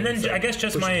 Sure, and then I guess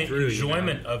just my through,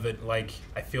 enjoyment of it, like,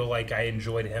 I feel like I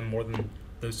enjoyed him more than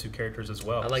those two characters as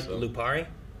well. I like Lupari.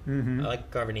 I like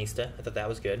Carvanista. I thought that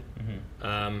was good.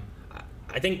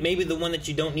 I think maybe the one that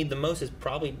you don't need the most is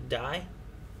probably Di.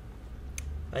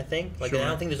 I think. Like, Sure. I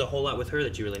don't think there's a whole lot with her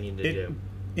that you really need to do.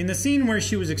 In the scene where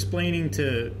she was explaining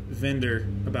to Vendor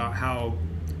about how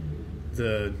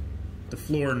the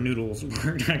floor noodles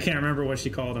worked, I can't remember what she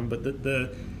called them, but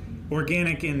the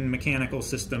organic and mechanical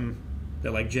system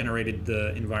that like generated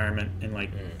the environment and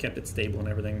like kept it stable and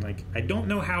everything. Like, I don't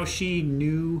know how she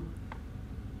knew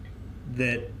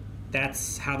that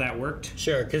that's how that worked.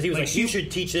 Sure, because he was like, you should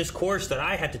teach this course that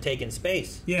I had to take in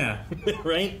space. Yeah.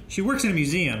 Right? She works in a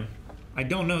museum. I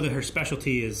don't know that her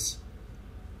specialty is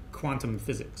quantum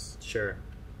physics. Sure.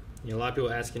 You know, a lot of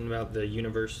people asking about the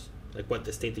universe, like what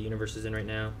the state the universe is in right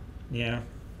now. Yeah.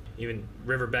 Even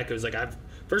River Becca was like,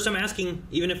 first I'm asking,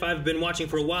 even if I've been watching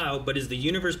for a while, but has the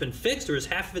universe been fixed or is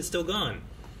half of it still gone?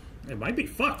 It might be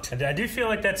fucked. And I do feel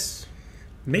like that's...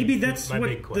 Maybe that's my what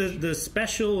big question. the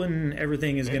special and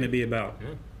everything is going to be about.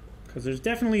 Because there's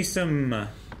definitely some,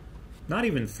 not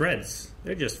even threads.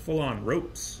 They're just full-on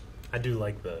ropes. I do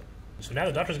like the... So now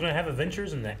the Doctor's going to have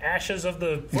adventures in the ashes of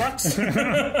the flux?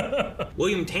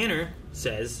 William Tanner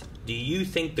says, do you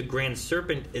think the Grand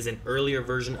Serpent is an earlier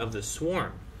version of the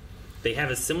Swarm? They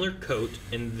have a similar coat,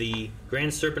 and the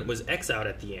Grand Serpent was exiled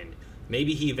at the end.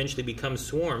 Maybe he eventually becomes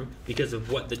Swarm because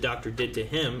of what the Doctor did to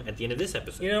him at the end of this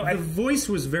episode. You know, the voice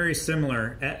was very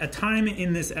similar. At a time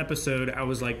in this episode, I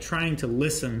was like trying to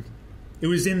listen. It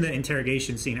was in the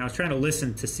interrogation scene. I was trying to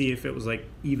listen to see if it was like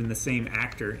even the same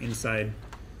actor inside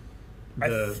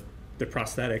the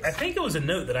prosthetics. I think it was a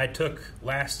note that I took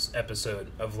last episode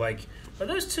of like, are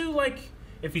those two like,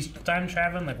 if he's time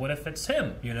traveling, like what if it's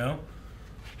him, you know?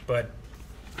 But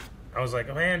I was like,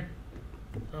 oh man,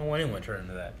 I don't want anyone to turn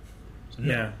into that. So,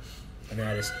 no. Yeah. And then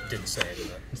I just didn't say it in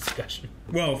the discussion.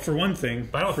 Well, for one thing,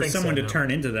 But I don't for think someone so, to no.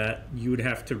 turn into that, you would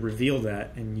have to reveal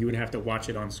that, and you would have to watch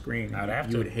it on screen. I would have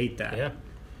you to. would hate that. Yeah.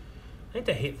 I think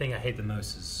the thing I hate the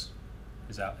most is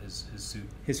his suit.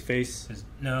 His face.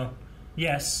 No.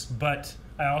 Yes, but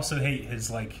I also hate his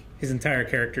like his entire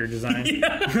character design.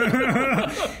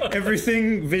 Yeah.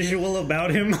 Everything visual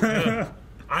about him.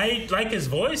 I like his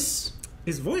voice.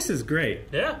 His voice is great.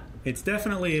 Yeah. It's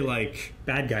definitely like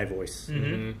bad guy voice.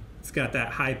 Mm-hmm. It's got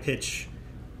that high pitch,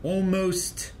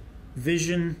 almost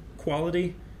Vision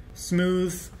quality,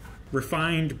 smooth,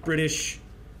 refined British,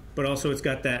 but also it's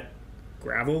got that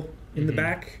gravel in the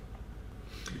back.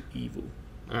 Evil.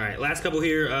 All right, last couple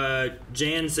here.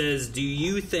 Jan says, do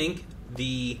you think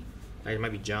it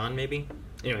might be John, maybe?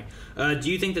 Anyway,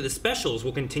 do you think that the specials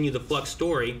will continue the Flux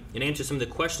story and answer some of the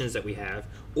questions that we have,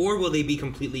 or will they be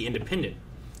completely independent?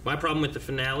 My problem with the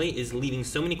finale is leaving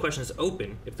so many questions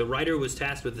open. If the writer was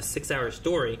tasked with a 6-hour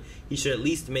story, he should at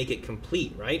least make it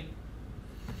complete, right?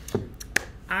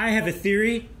 I have a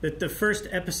theory that the first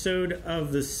episode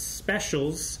of the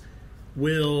specials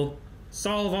will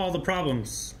solve all the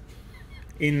problems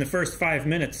in the first 5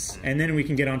 minutes, and then we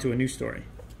can get on to a new story.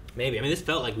 Maybe. I mean, this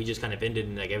felt like we just kind of ended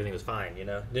and like everything was fine, you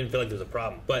know? Didn't feel like there was a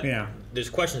problem. But yeah,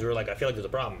 there's questions where like, I feel like there's a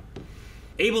problem.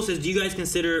 Abel says, do you guys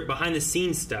consider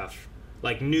behind-the-scenes stuff,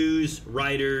 like news,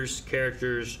 writers,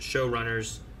 characters,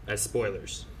 showrunners, as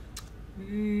spoilers?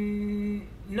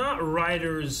 Not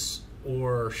writers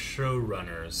or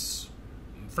showrunners.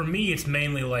 For me, it's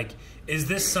mainly like, is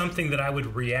this something that I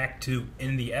would react to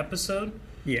in the episode?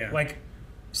 Yeah. Like,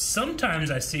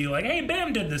 sometimes I see like, hey,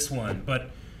 Bam did this one,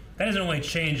 but that doesn't really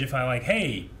change if I like,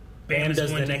 hey, Bam does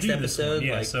going the next to do this episode. one.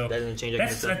 Yeah, like, so that doesn't change.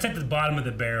 that's at the bottom of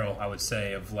the barrel, I would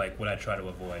say, of like what I try to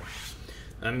avoid.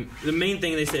 The main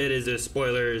thing they said is a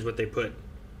spoiler is what they put,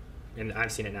 and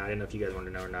I've seen it now. I don't know if you guys want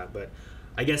to know or not, but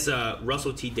I guess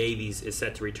Russell T Davies is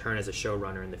set to return as a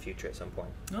showrunner in the future at some point.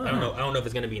 Oh. I don't know if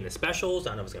it's going to be in the specials.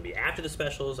 I don't know if it's going to be after the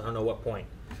specials. I don't know what point.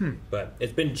 But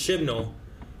it's been Chibnall.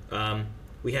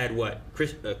 We had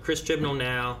Chris Chibnall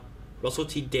now, Russell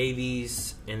T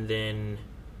Davies, and then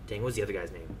what was the other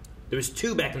guy's name? There was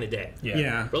two back in the day.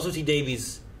 Yeah. Russell T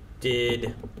Davies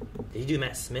did he do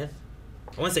Matt Smith?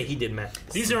 I want to say he did Matt.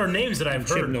 These are names that I've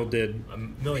heard Chibnall did a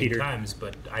million times,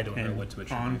 but I don't know what to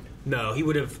attribute. No, he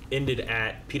would have ended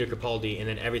at Peter Capaldi, and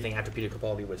then everything after Peter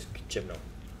Capaldi was Chibnall.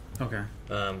 Okay.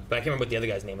 But I can't remember what the other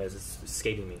guy's name is. It's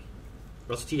escaping me.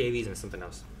 Russell T Davies and something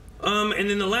else. And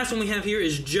then the last one we have here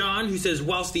is John, who says,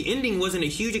 whilst the ending wasn't a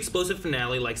huge explosive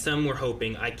finale like some were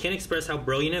hoping, I can't express how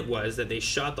brilliant it was that they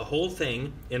shot the whole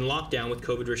thing in lockdown with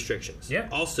COVID restrictions. Yeah.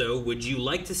 Also, would you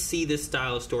like to see this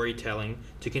style of storytelling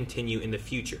to continue in the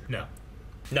future? No.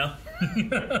 No?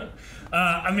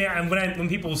 I mean, when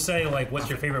people say, like, what's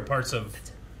your favorite parts of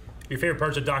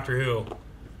Doctor Who,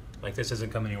 like, this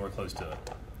doesn't come anywhere close to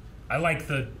it. I like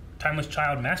the Timeless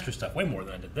Child Master stuff way more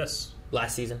than I did this.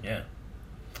 Last season? Yeah.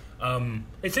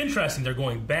 It's interesting they're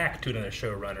going back to another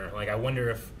showrunner. Like, I wonder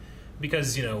if...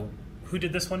 Because, you know, who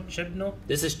did this one? Chibnall?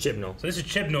 This is Chibnall. So this is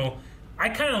Chibnall. I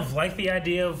kind of like the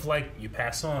idea of, like, you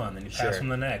pass on, then you pass on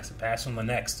the next, and pass on the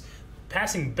next.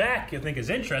 Passing back, I think, is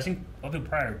interesting. A lot of people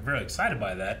probably are very excited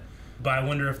by that. But I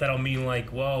wonder if that'll mean,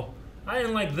 like, well, I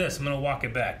didn't like this, I'm going to walk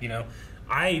it back, you know?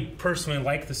 I personally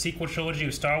like the sequel trilogy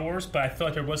of Star Wars, but I feel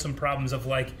like there was some problems of,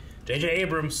 like, J.J.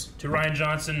 Abrams to Rian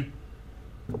Johnson,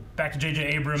 back to J.J.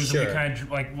 Abrams, Sure. and we kind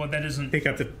of, like, well, that doesn't... Pick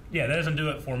up the... Yeah, that doesn't do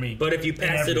it for me. But if you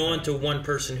pass it on to one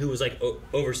person who was, like,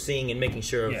 overseeing and making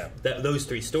sure of those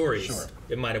three stories,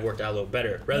 it might have worked out a little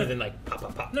better, rather than, like, pop,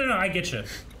 pop, pop. No, I get you.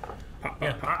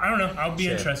 Yeah, I don't know. I'll be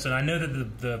interested. I know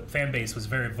that the fan base was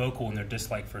very vocal in their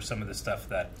dislike for some of the stuff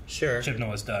that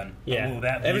Chibnall has done. Yeah.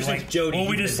 Ever since Jodie. Well,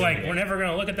 we just we're never going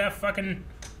to look at that fucking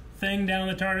thing down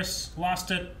in the TARDIS.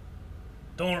 Lost it.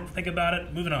 Don't think about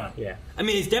it. Moving on. Yeah. I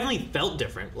mean, it's definitely felt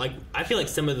different. Like, I feel like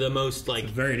some of the most, like...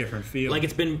 It's a very different feel. Like,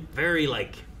 it's been very,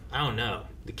 like, I don't know.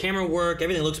 The camera work,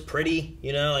 everything looks pretty,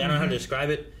 you know? Like, I don't know how to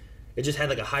describe it. It just had,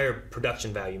 like, a higher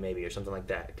production value, maybe, or something like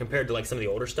that, compared to, like, some of the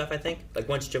older stuff, I think. Like,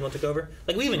 once Chibnall took over.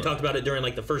 Like, we even talked about it during,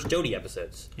 like, the first Jodie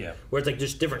episodes. Yeah. Where it's, like,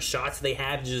 just different shots they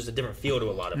have, just a different feel to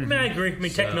a lot of them. I agree. I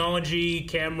mean, technology,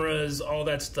 cameras, all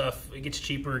that stuff, it gets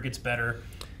cheaper, it gets better.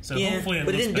 So hopefully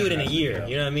but it didn't do it in a year,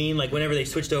 you know what I mean? Like, whenever they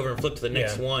switched over and flipped to the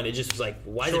next one, it just was like,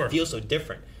 why does it feel so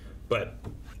different? But,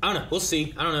 I don't know. We'll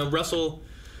see. I don't know. Russell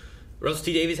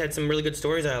T Davies had some really good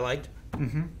stories that I liked.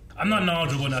 Mm-hmm. I'm not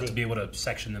knowledgeable enough to be able to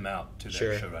section them out to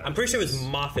their showrunner. I'm pretty sure it was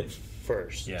Moffat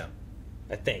first. Yeah.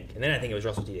 I think. And then I think it was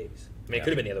Russell T Davies. I mean, it could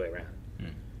have been the other way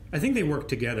around. I think they worked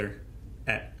together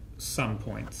at some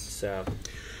points. So,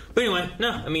 but anyway, no,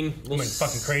 I mean, It's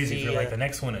fucking crazy if you're like, the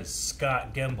next one is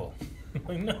Scott Gimble.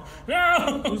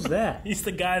 No! Who's that? He's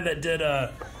the guy that did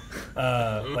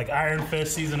like Iron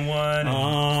Fist season 1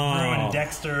 and ruined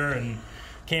Dexter and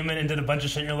came in and did a bunch of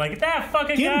shit. And you're like, that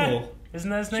fucking guy. Isn't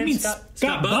that his name? You mean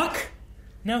Scott Buck?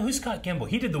 No, who's Scott Gimble?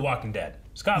 He did The Walking Dead.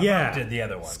 Scott Buck did the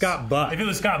other one. Scott Buck. If it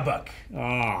was Scott Buck.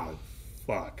 Oh,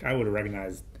 fuck. I would have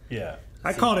recognized. Yeah.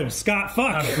 I called him Scott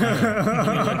Fuck.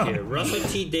 Russell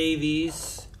T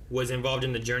Davies was involved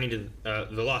in the journey to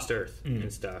the Lost Earth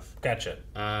and stuff. Gotcha.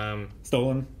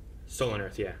 Stolen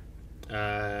Earth, yeah.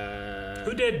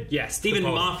 Who did? Yeah, Stephen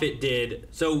Moffat did.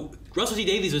 So Russell T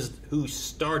Davies was who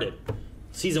started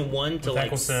season 1 to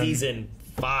like season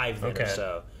 5 then or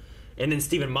so. And then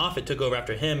Stephen Moffat took over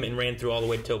after him and ran through all the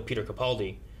way till Peter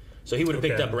Capaldi. So he would have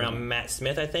picked up around Matt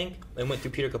Smith, I think, and went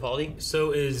through Peter Capaldi.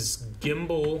 So is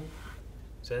Gimble...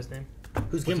 Is that his name?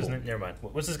 Who's What's Gimble? his name? Never mind.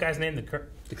 What's this guy's name?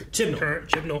 Chibnall.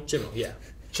 Chibnall, yeah.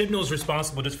 Chibnall's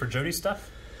responsible just for Jodie's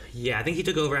stuff? Yeah, I think he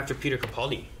took over after Peter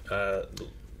Capaldi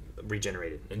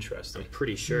regenerated. Interesting. I'm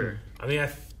pretty sure. I mean, I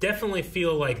definitely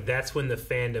feel like that's when the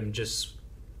fandom just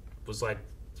was like,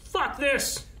 fuck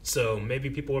this! So maybe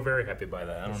people were very happy by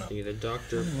that. I don't know. See, the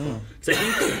Doctor... So I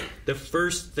think the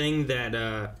first thing that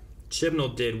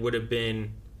Chibnall did would have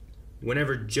been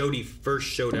whenever Jodie first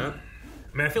showed up.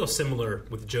 I mean, I feel similar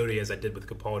with Jodie as I did with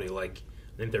Capaldi. Like,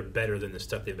 I think they're better than the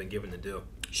stuff they've been given to do.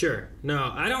 Sure.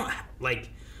 No, I don't... Like,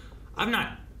 I've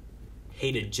not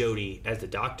hated Jodie as the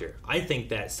Doctor. I think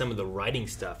that some of the writing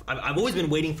stuff... I've always been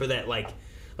waiting for that, like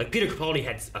Peter Capaldi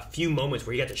had a few moments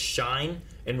where he got to shine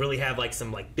and really have, like,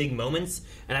 some, like, big moments.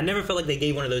 And I never felt like they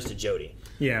gave one of those to Jodie.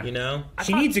 Yeah. You know?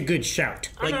 She needs a good shout.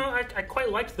 I don't know. I quite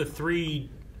liked the 3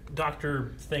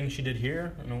 Doctor thing she did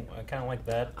here. I kind of like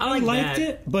that. I liked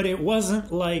it, but it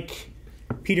wasn't like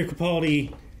Peter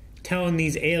Capaldi telling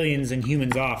these aliens and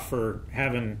humans off for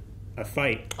having a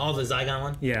fight. Oh, the Zygon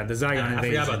one? Yeah, the Zygon invasion. I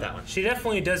forgot about that one. She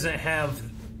definitely doesn't have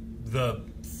the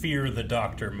fear the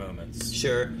Doctor moments.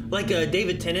 Sure. Like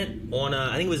David Tennant on,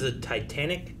 I think it was a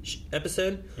Titanic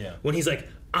episode. Yeah. When he's like,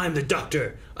 I'm the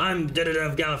Doctor. I'm da-da-da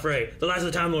of Gallifrey. The last of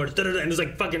the Time Lords. Da-da-da. And there's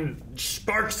like fucking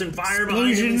sparks and fire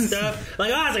behind him and stuff.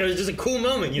 Like, it was just a cool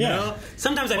moment, you know?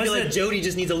 Sometimes I feel like Jodie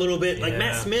just needs a little bit. Like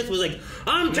Matt Smith was like,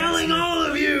 I'm telling all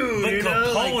of you. But you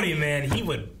know? Capaldi, man, he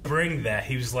would bring that.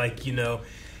 He was like, you know,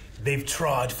 they've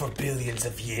trod for billions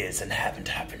of years and haven't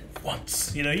happened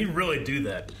once. You know, he'd really do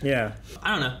that. Yeah.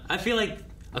 I don't know. I feel like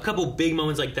a couple big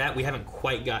moments like that we haven't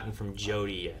quite gotten from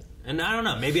Jodie yet. And I don't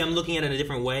know, maybe I'm looking at it in a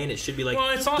different way, and it should be like, well,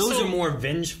 it's also, those are more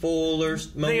vengeful or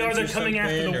moments. They're coming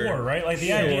after the war, right? Like, the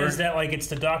Sure. idea is that, like, it's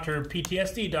the doctor,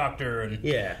 PTSD doctor, and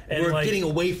and we're getting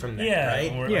away from that,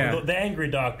 right? Or the angry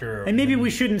doctor. And maybe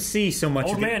we shouldn't see so much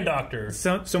Old of man doctor.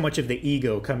 So much of the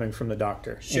ego coming from the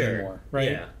doctor anymore,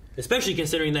 right? Yeah. Especially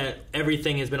considering that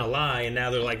everything has been a lie, and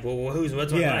now they're like, well,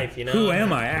 what's my life, you know? Who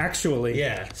am I, actually?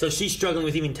 Yeah. So she's struggling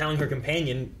with even telling her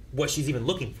companion what she's even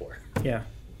looking for. Yeah.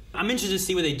 I'm interested to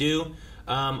see what they do.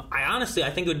 I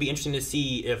think it would be interesting to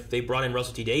see if they brought in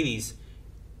Russell T Davies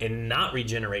and not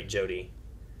regenerate Jodie,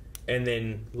 and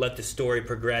then let the story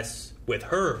progress with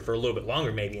her for a little bit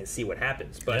longer, maybe, and see what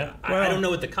happens. But I don't know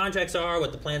what the contracts are,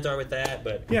 what the plans are with that.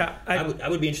 But I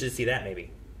would be interested to see that,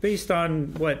 maybe. Based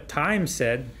on what Time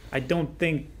said, I don't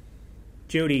think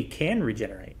Jodie can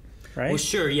regenerate. Right? Well,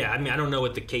 sure, yeah. I mean, I don't know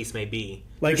what the case may be.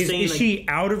 Like, is she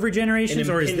out of regenerations,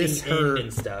 or is this her,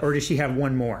 or does she have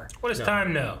one more? What does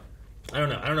Time know? I don't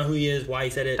know. I don't know who he is, why he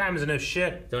said it. Time doesn't know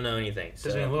shit. Don't know anything.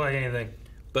 Doesn't even look like anything.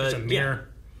 But it's a mirror.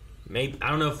 Maybe I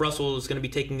don't know if Russell is going to be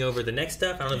taking over the next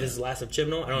stuff. I don't know if this is the last of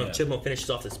Chibnall. I don't know if Chibnall finishes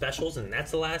off the specials and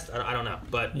that's the last. I don't know.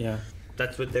 But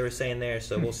that's what they were saying there,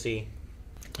 so we'll see.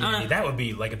 That would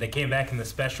be like if they came back in the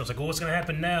specials, like, well, what's going to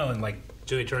happen now? And like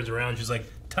Julie turns around, she's like,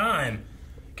 Time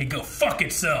can go fuck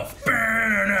itself.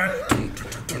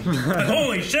 Like,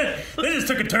 holy shit, this just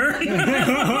took a turn. We need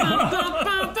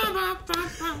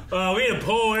a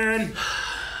poll, Aaron.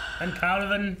 And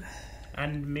Calvin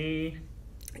and me.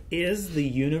 Is the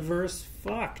universe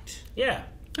fucked? Yeah.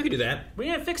 I could do that. We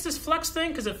gotta fix this flux thing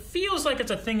because it feels like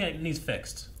it's a thing that needs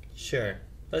fixed. Sure.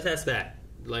 Let's ask that.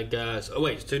 Like,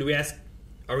 so do we ask,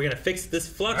 are we gonna fix this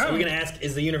flux? Or are we gonna ask,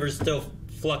 is the universe still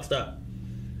fluxed up?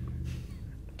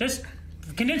 Just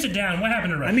condense it down. What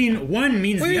happened to Russia? I mean, one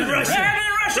means the other.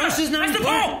 Russia's not the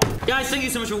poll! Guys, thank you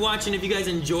so much for watching. If you guys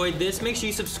enjoyed this, make sure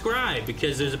you subscribe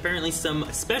because there's apparently some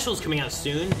specials coming out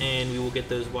soon, and we will get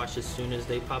those watched as soon as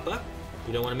they pop up.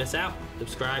 You don't want to miss out.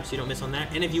 Subscribe so you don't miss on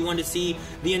that. And if you want to see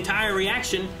the entire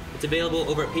reaction, it's available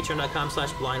over at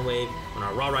patreon.com/blindwave on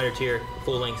our Raw Rider tier.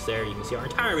 Full links there. You can see our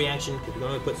entire reaction because we can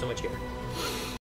only put so much here.